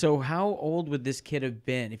Gosch. So how old would this kid have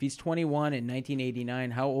been? If he's 21 in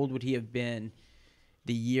 1989, how old would he have been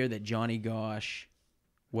the year that Johnny Gosch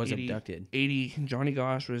was abducted? Johnny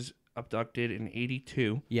Gosch was abducted in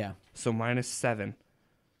 82. Yeah, So minus 7.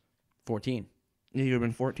 14. Yeah, you would have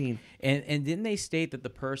been 14. And didn't they state that the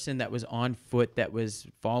person that was on foot that was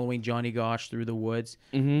following Johnny Gosch through the woods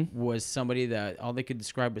was somebody that all they could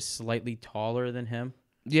describe was slightly taller than him?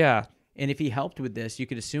 Yeah. And if he helped with this, you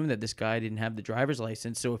could assume that this guy didn't have the driver's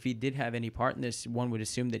license. So if he did have any part in this, one would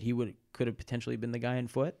assume that he could have potentially been the guy on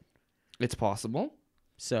foot. It's possible.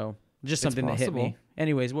 So just something that hit me. possible.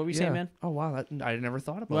 Anyways, what were you saying, man? Oh, wow. I never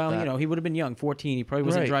thought about Well, that. you know, he would have been young, 14. He probably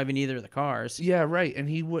wasn't Right. driving either of the cars. Yeah, right. And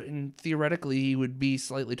he wouldn't, theoretically, he would be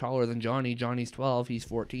slightly taller than Johnny. Johnny's 12. He's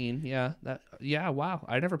 14. Yeah. Wow.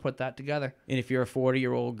 I never put that together. And if you're a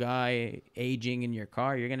 40-year-old guy aging in your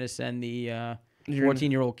car, you're going to send the You're gonna-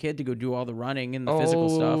 14-year-old kid to go do all the running and the physical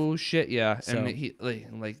stuff. Oh, shit. Yeah. So- And he,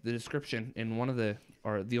 like the description in one of the,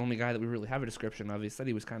 or the only guy that we really have a description of, he said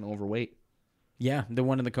he was kind of overweight. Yeah, the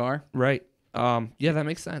one in the car. Right. Yeah, that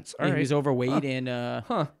makes sense. All He right. was overweight and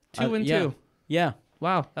 2 and yeah. 2. Yeah.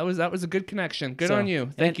 Wow, that was a good connection. Good So, on you.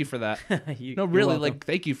 Thank you for that. You- No, you're really, welcome. like,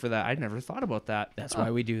 thank you for that. I'd never thought about that. That's why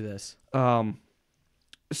we do this.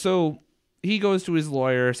 So he goes to his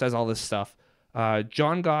lawyer, says all this stuff.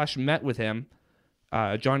 John Gosch met with him,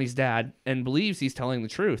 Johnny's dad, and believes he's telling the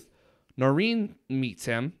truth. Noreen meets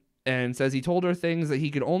him and says he told her things that he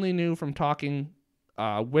could only knew from talking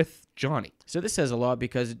with Johnny. So this says a lot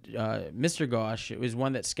because Mr. Gosch was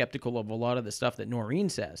one that's skeptical of a lot of the stuff that Noreen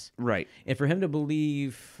says. Right. And for him to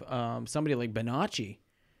believe somebody like Bonacci,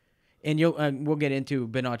 and we'll get into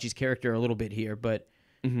Bonacci's character a little bit here, but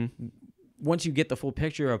once you get the full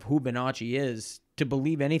picture of who Bonacci is, to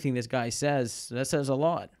believe anything this guy says, that says a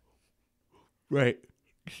lot. Right.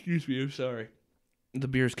 Excuse me, I'm sorry. The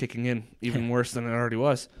beer's kicking in even worse than it already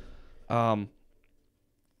was. So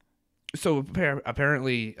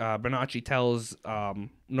apparently, Bonacci tells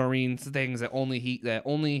Noreen things that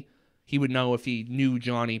only he would know if he knew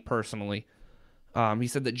Johnny personally. He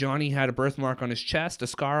said that Johnny had a birthmark on his chest, a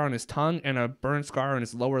scar on his tongue, and a burn scar on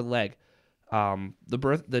his lower leg.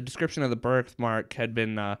 The description of the birthmark had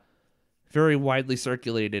been very widely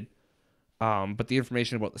circulated, but the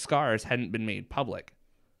information about the scars hadn't been made public.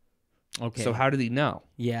 Okay. So how did he know?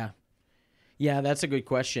 Yeah, that's a good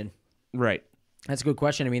question. Right. That's a good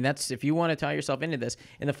question. I mean, that's if you want to tie yourself into this.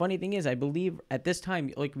 And the funny thing is, I believe at this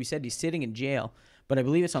time, like we said, he's sitting in jail, but I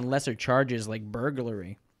believe it's on lesser charges like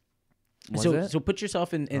burglary. So put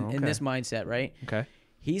yourself in this mindset, right? Okay.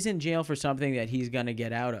 He's in jail for something that he's going to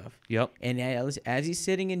get out of. Yep. And as he's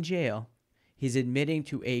sitting in jail, he's admitting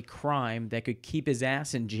to a crime that could keep his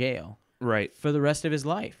ass in jail Right. for the rest of his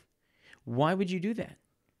life. Why would you do that?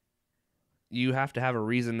 You have to have a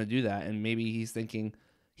reason to do that, and maybe he's thinking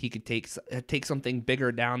he could take something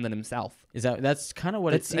bigger down than himself. That's kind of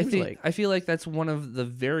what it seems like. I feel like that's one of the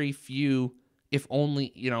very few, if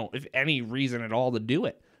only, if any reason at all to do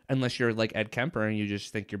it, unless you're like Ed Kemper and you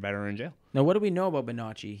just think you're better in jail. Now, what do we know about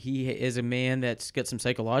Bonacci? He is a man that's got some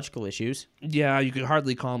psychological issues. Yeah, you could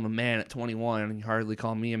hardly call him a man at 21, and you hardly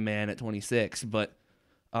call me a man at 26, but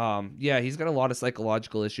yeah, he's got a lot of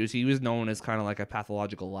psychological issues. He was known as kind of like a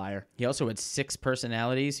pathological liar. He also had 6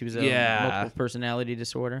 personalities. He was a multiple personality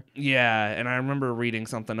disorder. Yeah, and I remember reading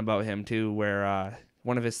something about him too, where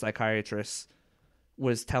one of his psychiatrists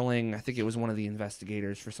was telling, I think it was one of the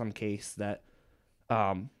investigators for some case, that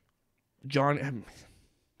John,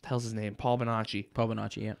 hell's his name, Paul Bonacci. Paul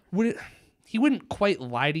Bonacci, yeah. He wouldn't quite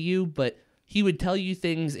lie to you, but he would tell you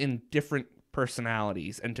things in different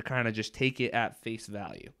personalities and to kind of just take it at face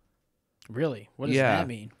value. Really? What does that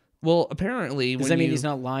mean? Well, apparently, does that mean he's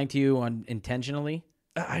not lying to you intentionally?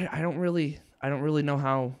 I don't really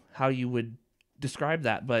know how you would describe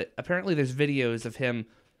that, but apparently there's videos of him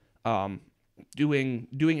doing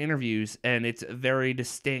interviews, and it's a very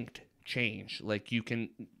distinct change. Like, you can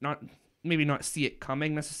maybe not see it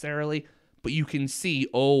coming necessarily, but you can see,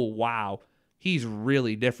 oh wow, he's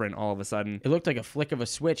really different all of a sudden. It looked like a flick of a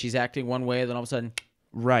switch. He's acting one way, then all of a sudden,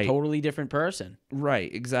 right, totally different person.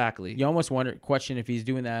 Right, exactly. You almost question if he's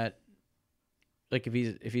doing that, like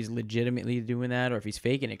if he's legitimately doing that, or if he's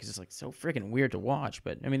faking it, because it's like so freaking weird to watch.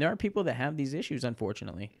 But I mean, there are people that have these issues,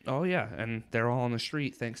 unfortunately. Oh yeah, and they're all on the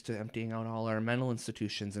street thanks to emptying out all our mental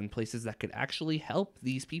institutions and places that could actually help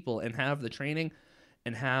these people and have the training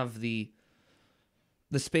and have the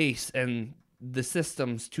space and the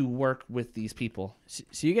systems to work with these people.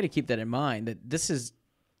 So you got to keep that in mind, that this is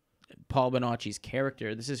Paul Bonacci's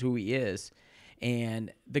character. This is who he is.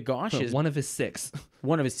 And the Gosch is one of his 6.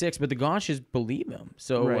 One of his 6, but the Gosches believe him.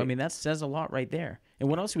 So, right. I mean, that says a lot right there. And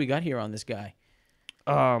what else have we got here on this guy?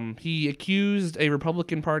 He accused a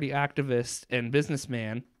Republican Party activist and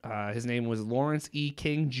businessman. His name was Lawrence E.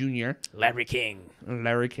 King Jr. Larry King.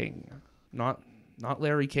 Not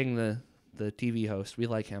Larry King, the TV host. We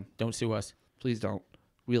like him. Don't sue us. Please don't.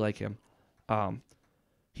 We like him.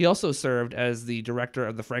 He also served as the director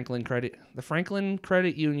of the Franklin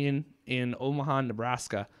Credit Union in Omaha,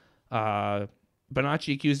 Nebraska.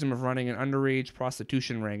 Bonacci accused him of running an underage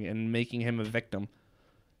prostitution ring and making him a victim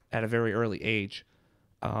at a very early age.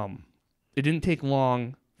 It didn't take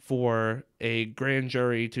long for a grand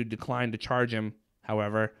jury to decline to charge him,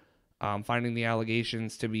 however, finding the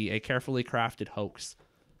allegations to be a carefully crafted hoax.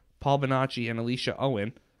 Paul Bonacci and Alicia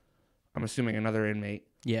Owen, I'm assuming another inmate.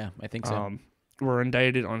 Yeah, I think so. Were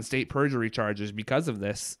indicted on state perjury charges because of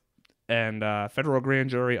this, and federal grand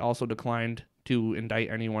jury also declined to indict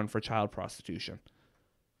anyone for child prostitution.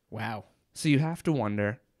 Wow. So you have to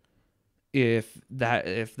wonder if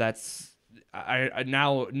that's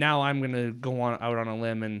now I'm gonna go out on a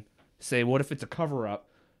limb and say, what if it's a cover up?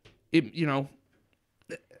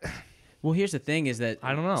 Well, here's the thing: is that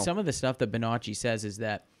I don't know. Some of the stuff that Bonacci says is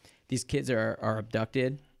that these kids are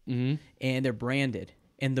abducted, mm-hmm. and they're branded.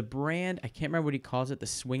 And the brand, I can't remember what he calls it, the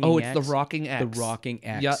swinging X. X. Oh, it's the rocking X. The rocking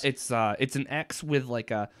X. Yeah, it's an X with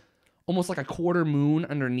almost like a quarter moon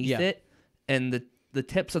underneath it, and the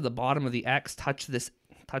tips of the bottom of the X touch this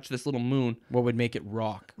little moon. What would make it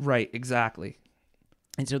rock? Right, exactly.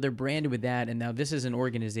 And so they're branded with that, and now this is an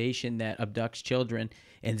organization that abducts children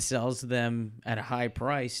and sells them at a high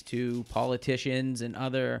price to politicians and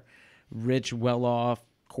other rich, well-off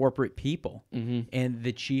corporate people. Mm-hmm. And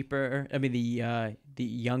the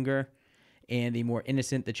younger and the more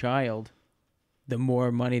innocent the child, the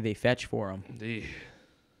more money they fetch for them.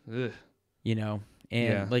 Ugh. You know,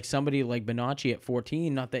 and like somebody like Bonacci at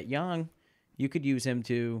 14, not that young, you could use him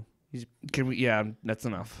to. Can we? Yeah, that's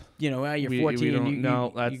enough. You know, you're 14.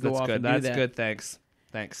 That's go off good. and do That's that. good. Thanks.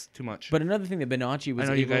 Too much. But another thing that Bonacci was I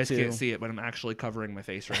know able you guys to, can't see it, but I'm actually covering my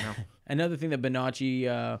face right now. Another thing that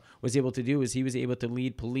Bonacci was able to do is he was able to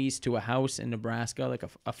lead police to a house in Nebraska, like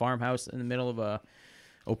a farmhouse in the middle of a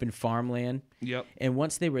open farmland. Yep. And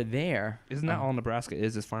once they were there, Isn't that all Nebraska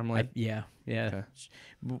is farmland? Yeah. Okay.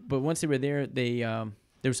 But once they were there, there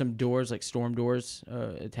were some doors, like storm doors,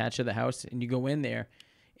 attached to the house, and you go in there,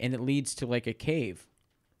 and it leads to like a cave.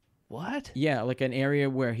 What? Yeah, like an area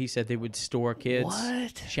where he said they would store kids,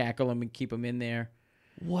 What? shackle them, and keep them in there,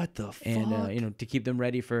 What the fuck? and to keep them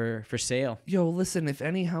ready for sale. Yo, listen, if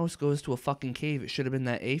any house goes to a fucking cave, it should have been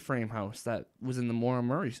that A-frame house that was in the Maura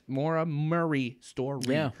Murray story.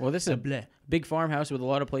 Yeah, well, this is a big farmhouse with a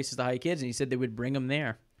lot of places to hide kids, and he said they would bring them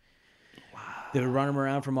there. Wow. They would run them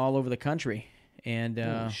around from all over the country, and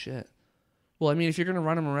holy shit. Well, I mean, if you're going to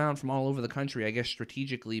run them around from all over the country, I guess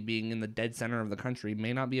strategically being in the dead center of the country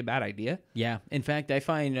may not be a bad idea. Yeah. In fact, I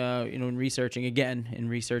find, in researching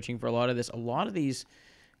for a lot of these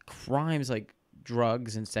crimes like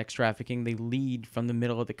drugs and sex trafficking, they lead from the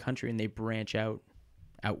middle of the country and they branch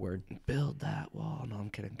outward. Build that wall. No,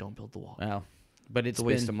 I'm kidding. Don't build the wall. Wow. But it's a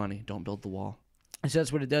waste of money. Don't build the wall. So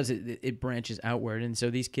that's what it does. It branches outward. And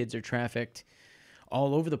so these kids are trafficked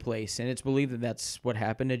all over the place, and it's believed that that's what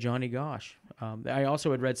happened to Johnny Gosch. I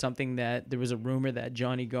also had read something that there was a rumor that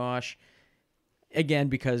Johnny Gosch, again,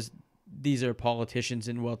 because these are politicians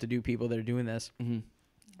and well-to-do people that are doing this,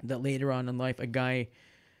 that later on in life, a guy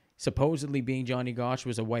supposedly being Johnny Gosch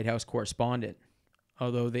was a White House correspondent.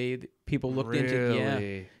 Although people looked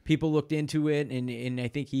into it, and I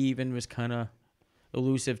think he even was kind of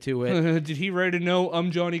elusive to it. Did he write a note?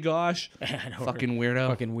 I'm Johnny Gosch. Fucking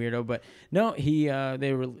weirdo. But no,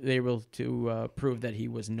 they were able to prove that he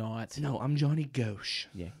was not. No, I'm Johnny Gosch.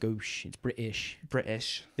 Yeah, Gosch. It's British.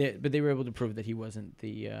 But they were able to prove that he wasn't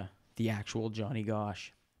the actual Johnny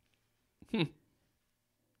Gosch.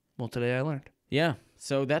 Well, today I learned. Yeah.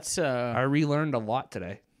 So that's I relearned a lot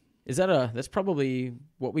today. That's probably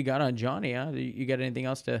what we got on Johnny, huh? You got anything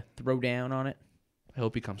else to throw down on it? I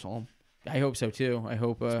hope he comes home. I hope so too. I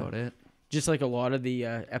hope that's about it. Just like a lot of the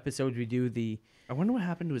episodes we do, I wonder what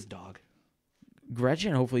happened to his dog.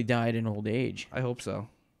 Gretchen hopefully died in old age. I hope so.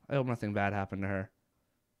 I hope nothing bad happened to her.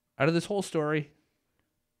 Out of this whole story,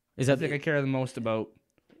 I think I care the most about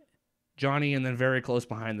Johnny, and then very close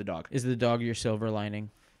behind the dog. Is the dog your silver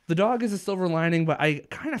lining? The dog is a silver lining, but I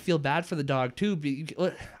kind of feel bad for the dog too.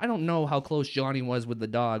 I don't know how close Johnny was with the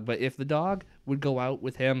dog, but if the dog would go out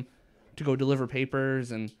with him to go deliver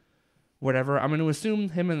papers and whatever, I'm going to assume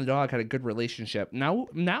him and the dog had a good relationship. Now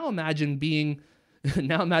imagine being, I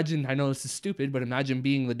know this is stupid, but imagine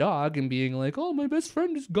being the dog and being like, oh, my best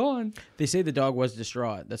friend is gone. They say the dog was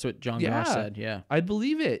distraught. That's what John Gosch said. Yeah. I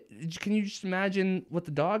believe it. Can you just imagine what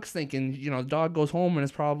the dog's thinking? You know, the dog goes home and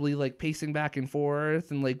is probably like pacing back and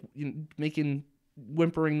forth and like making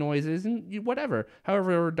whimpering noises and whatever.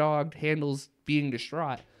 However a dog handles being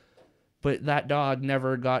distraught. But that dog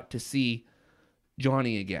never got to see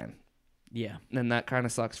Johnny again. Yeah. And that kind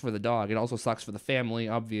of sucks for the dog. It also sucks for the family,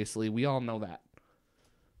 obviously. We all know that.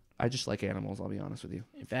 I just like animals, I'll be honest with you.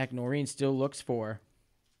 In fact, Noreen still looks for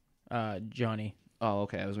Johnny. Oh,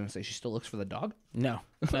 okay. I was going to say she still looks for the dog? No.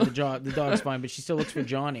 The dog's fine, but she still looks for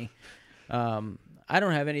Johnny. I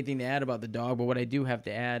don't have anything to add about the dog, but what I do have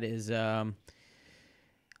to add is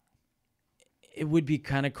it would be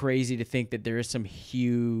kind of crazy to think that there is some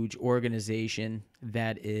huge organization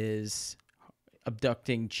that is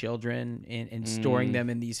abducting children and storing them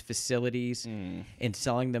in these facilities and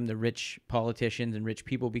selling them to rich politicians and rich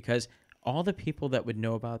people, because all the people that would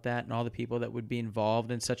know about that and all the people that would be involved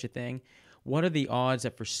in such a thing, what are the odds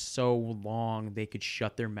that for so long they could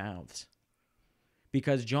shut their mouths?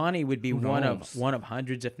 Because Johnny would be one of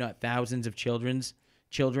hundreds, if not thousands, of children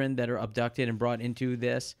that are abducted and brought into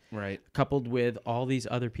this, right? Coupled with all these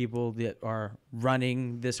other people that are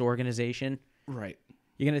running this organization, right?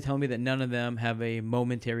 You're going to tell me that none of them have a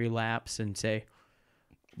momentary lapse and say,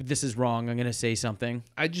 this is wrong, I'm going to say something?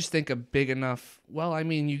 I just think a big enough... Well, I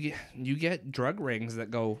mean, you get drug rings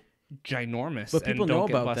that go ginormous, but people and don't know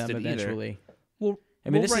get about busted them eventually. Either. Well,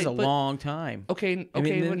 I mean, this is a long time. Okay, I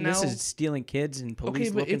mean, but now... this is stealing kids and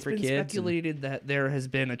police looking for kids. Okay, but it's been speculated that there has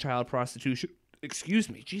been a child prostitution...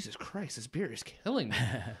 Excuse me, Jesus Christ, this beer is killing me.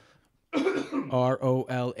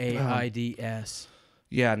 ROLAIDS.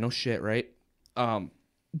 Yeah, no shit, right?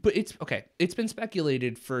 But it's been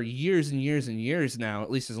speculated for years and years and years now, at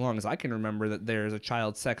least as long as I can remember, that there's a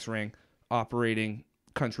child sex ring operating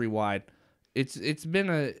countrywide. It's been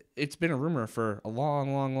a rumor for a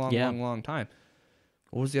long time.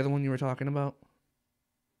 What was the other one you were talking about?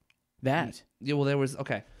 That. Yeah, well, there was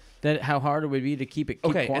That how hard it would be to keep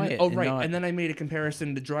okay, quiet. And then I made a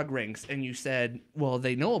comparison to drug rings, and you said, well,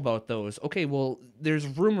 they know about those. Okay, well, there's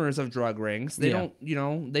rumors of drug rings. They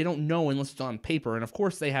don't, they don't know unless it's on paper, and of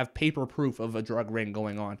course they have paper proof of a drug ring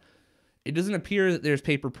going on. It doesn't appear that there's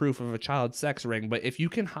paper proof of a child sex ring, but if you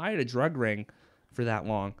can hide a drug ring for that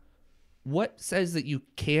long, what says that you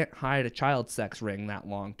can't hide a child sex ring that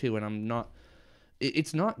long too? And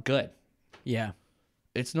it's not good. Yeah.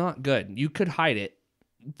 It's not good. You could hide it,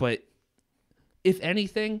 but if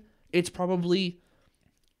anything, it's probably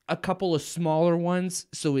a couple of smaller ones,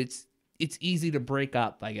 so it's easy to break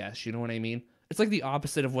up, I guess. You know what I mean? It's like the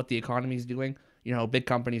opposite of what the economy is doing. You know, big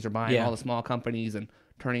companies are buying all the small companies and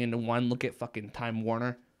turning into one. Look at fucking Time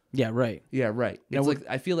Warner. Yeah, right. Yeah, right. It's like,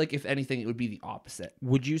 I feel like if anything, it would be the opposite.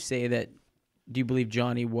 Would you say that, do you believe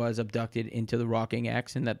Johnny was abducted into the Rocking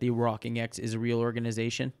X and that the Rocking X is a real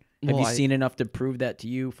organization? Have you seen enough to prove that to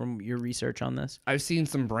you from your research on this? I've seen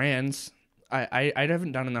some brands. I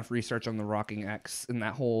haven't done enough research on the Rocking X and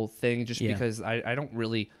that whole thing just because I don't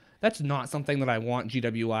really... That's not something that I want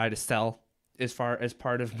GWI to sell as far as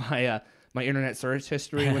part of my my internet search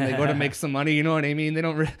history when they go to make some money. You know what I mean? They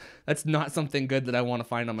don't. That's not something good that I want to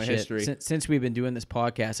find on my history. Since we've been doing this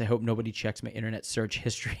podcast, I hope nobody checks my internet search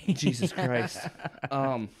history. Jesus Christ.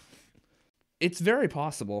 It's very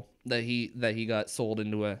possible that he got sold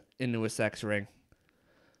into a sex ring.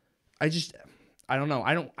 I don't know.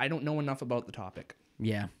 I don't know enough about the topic.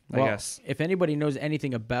 Yeah. I guess. If anybody knows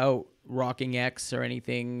anything about Rocking X or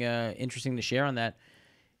anything interesting to share on that,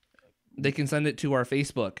 they can send it to our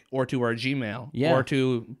Facebook or to our Gmail or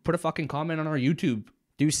to put a fucking comment on our YouTube.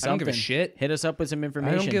 Do something. I don't give a shit. Hit us up with some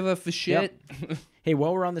information. I don't give a shit. Yep. Hey,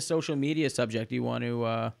 while we're on the social media subject, do you want to,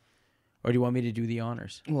 or do you want me to do the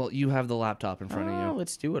honors? Well, you have the laptop in front of you.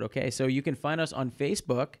 Let's do it. Okay, so you can find us on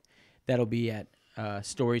Facebook. That'll be at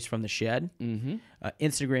Stories from the Shed. Mm-hmm.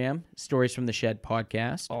 Instagram, Stories from the Shed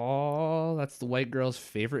podcast. Oh, that's the white girl's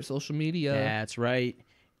favorite social media. That's right.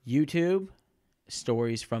 YouTube,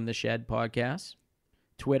 Stories from the Shed podcast.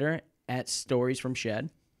 Twitter, at Stories from Shed.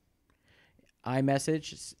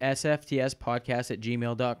 iMessage,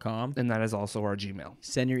 sftspodcast@gmail.com. And that is also our Gmail.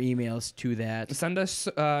 Send your emails to that. Send us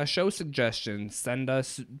show suggestions. Send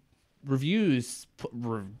us reviews.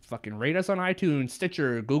 Fucking rate us on iTunes,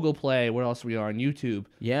 Stitcher, Google Play. What else are we on? YouTube.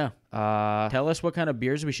 Yeah. Tell us what kind of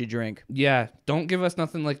beers we should drink. Yeah. Don't give us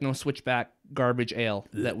nothing like no Switchback garbage ale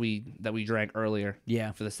that we drank earlier.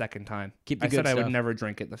 Yeah. For the second time. Keep the good stuff. I would never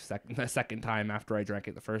drink it the second time after I drank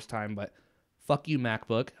it the first time, but fuck you,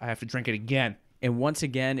 MacBook. I have to drink it again. And once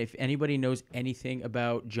again, if anybody knows anything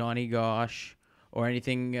about Johnny Gosch or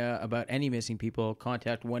anything about any missing people,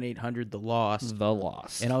 contact 1-800-THE-LOST. The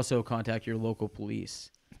Lost. And also contact your local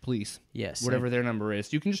police. Please. Yes. Whatever their number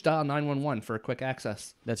is. You can just dial 911 for quick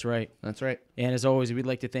access. That's right. That's right. And as always, we'd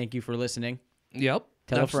like to thank you for listening. Yep.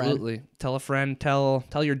 Absolutely. A friend. Tell a friend. Tell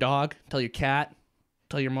your dog. Tell your cat.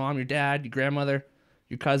 Tell your mom, your dad, your grandmother,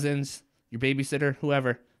 your cousins, your babysitter,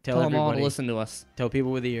 whoever. Tell them all to listen to us. Tell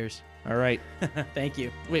people with ears. All right. Thank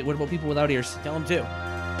you. Wait, what about people without ears? Tell them too.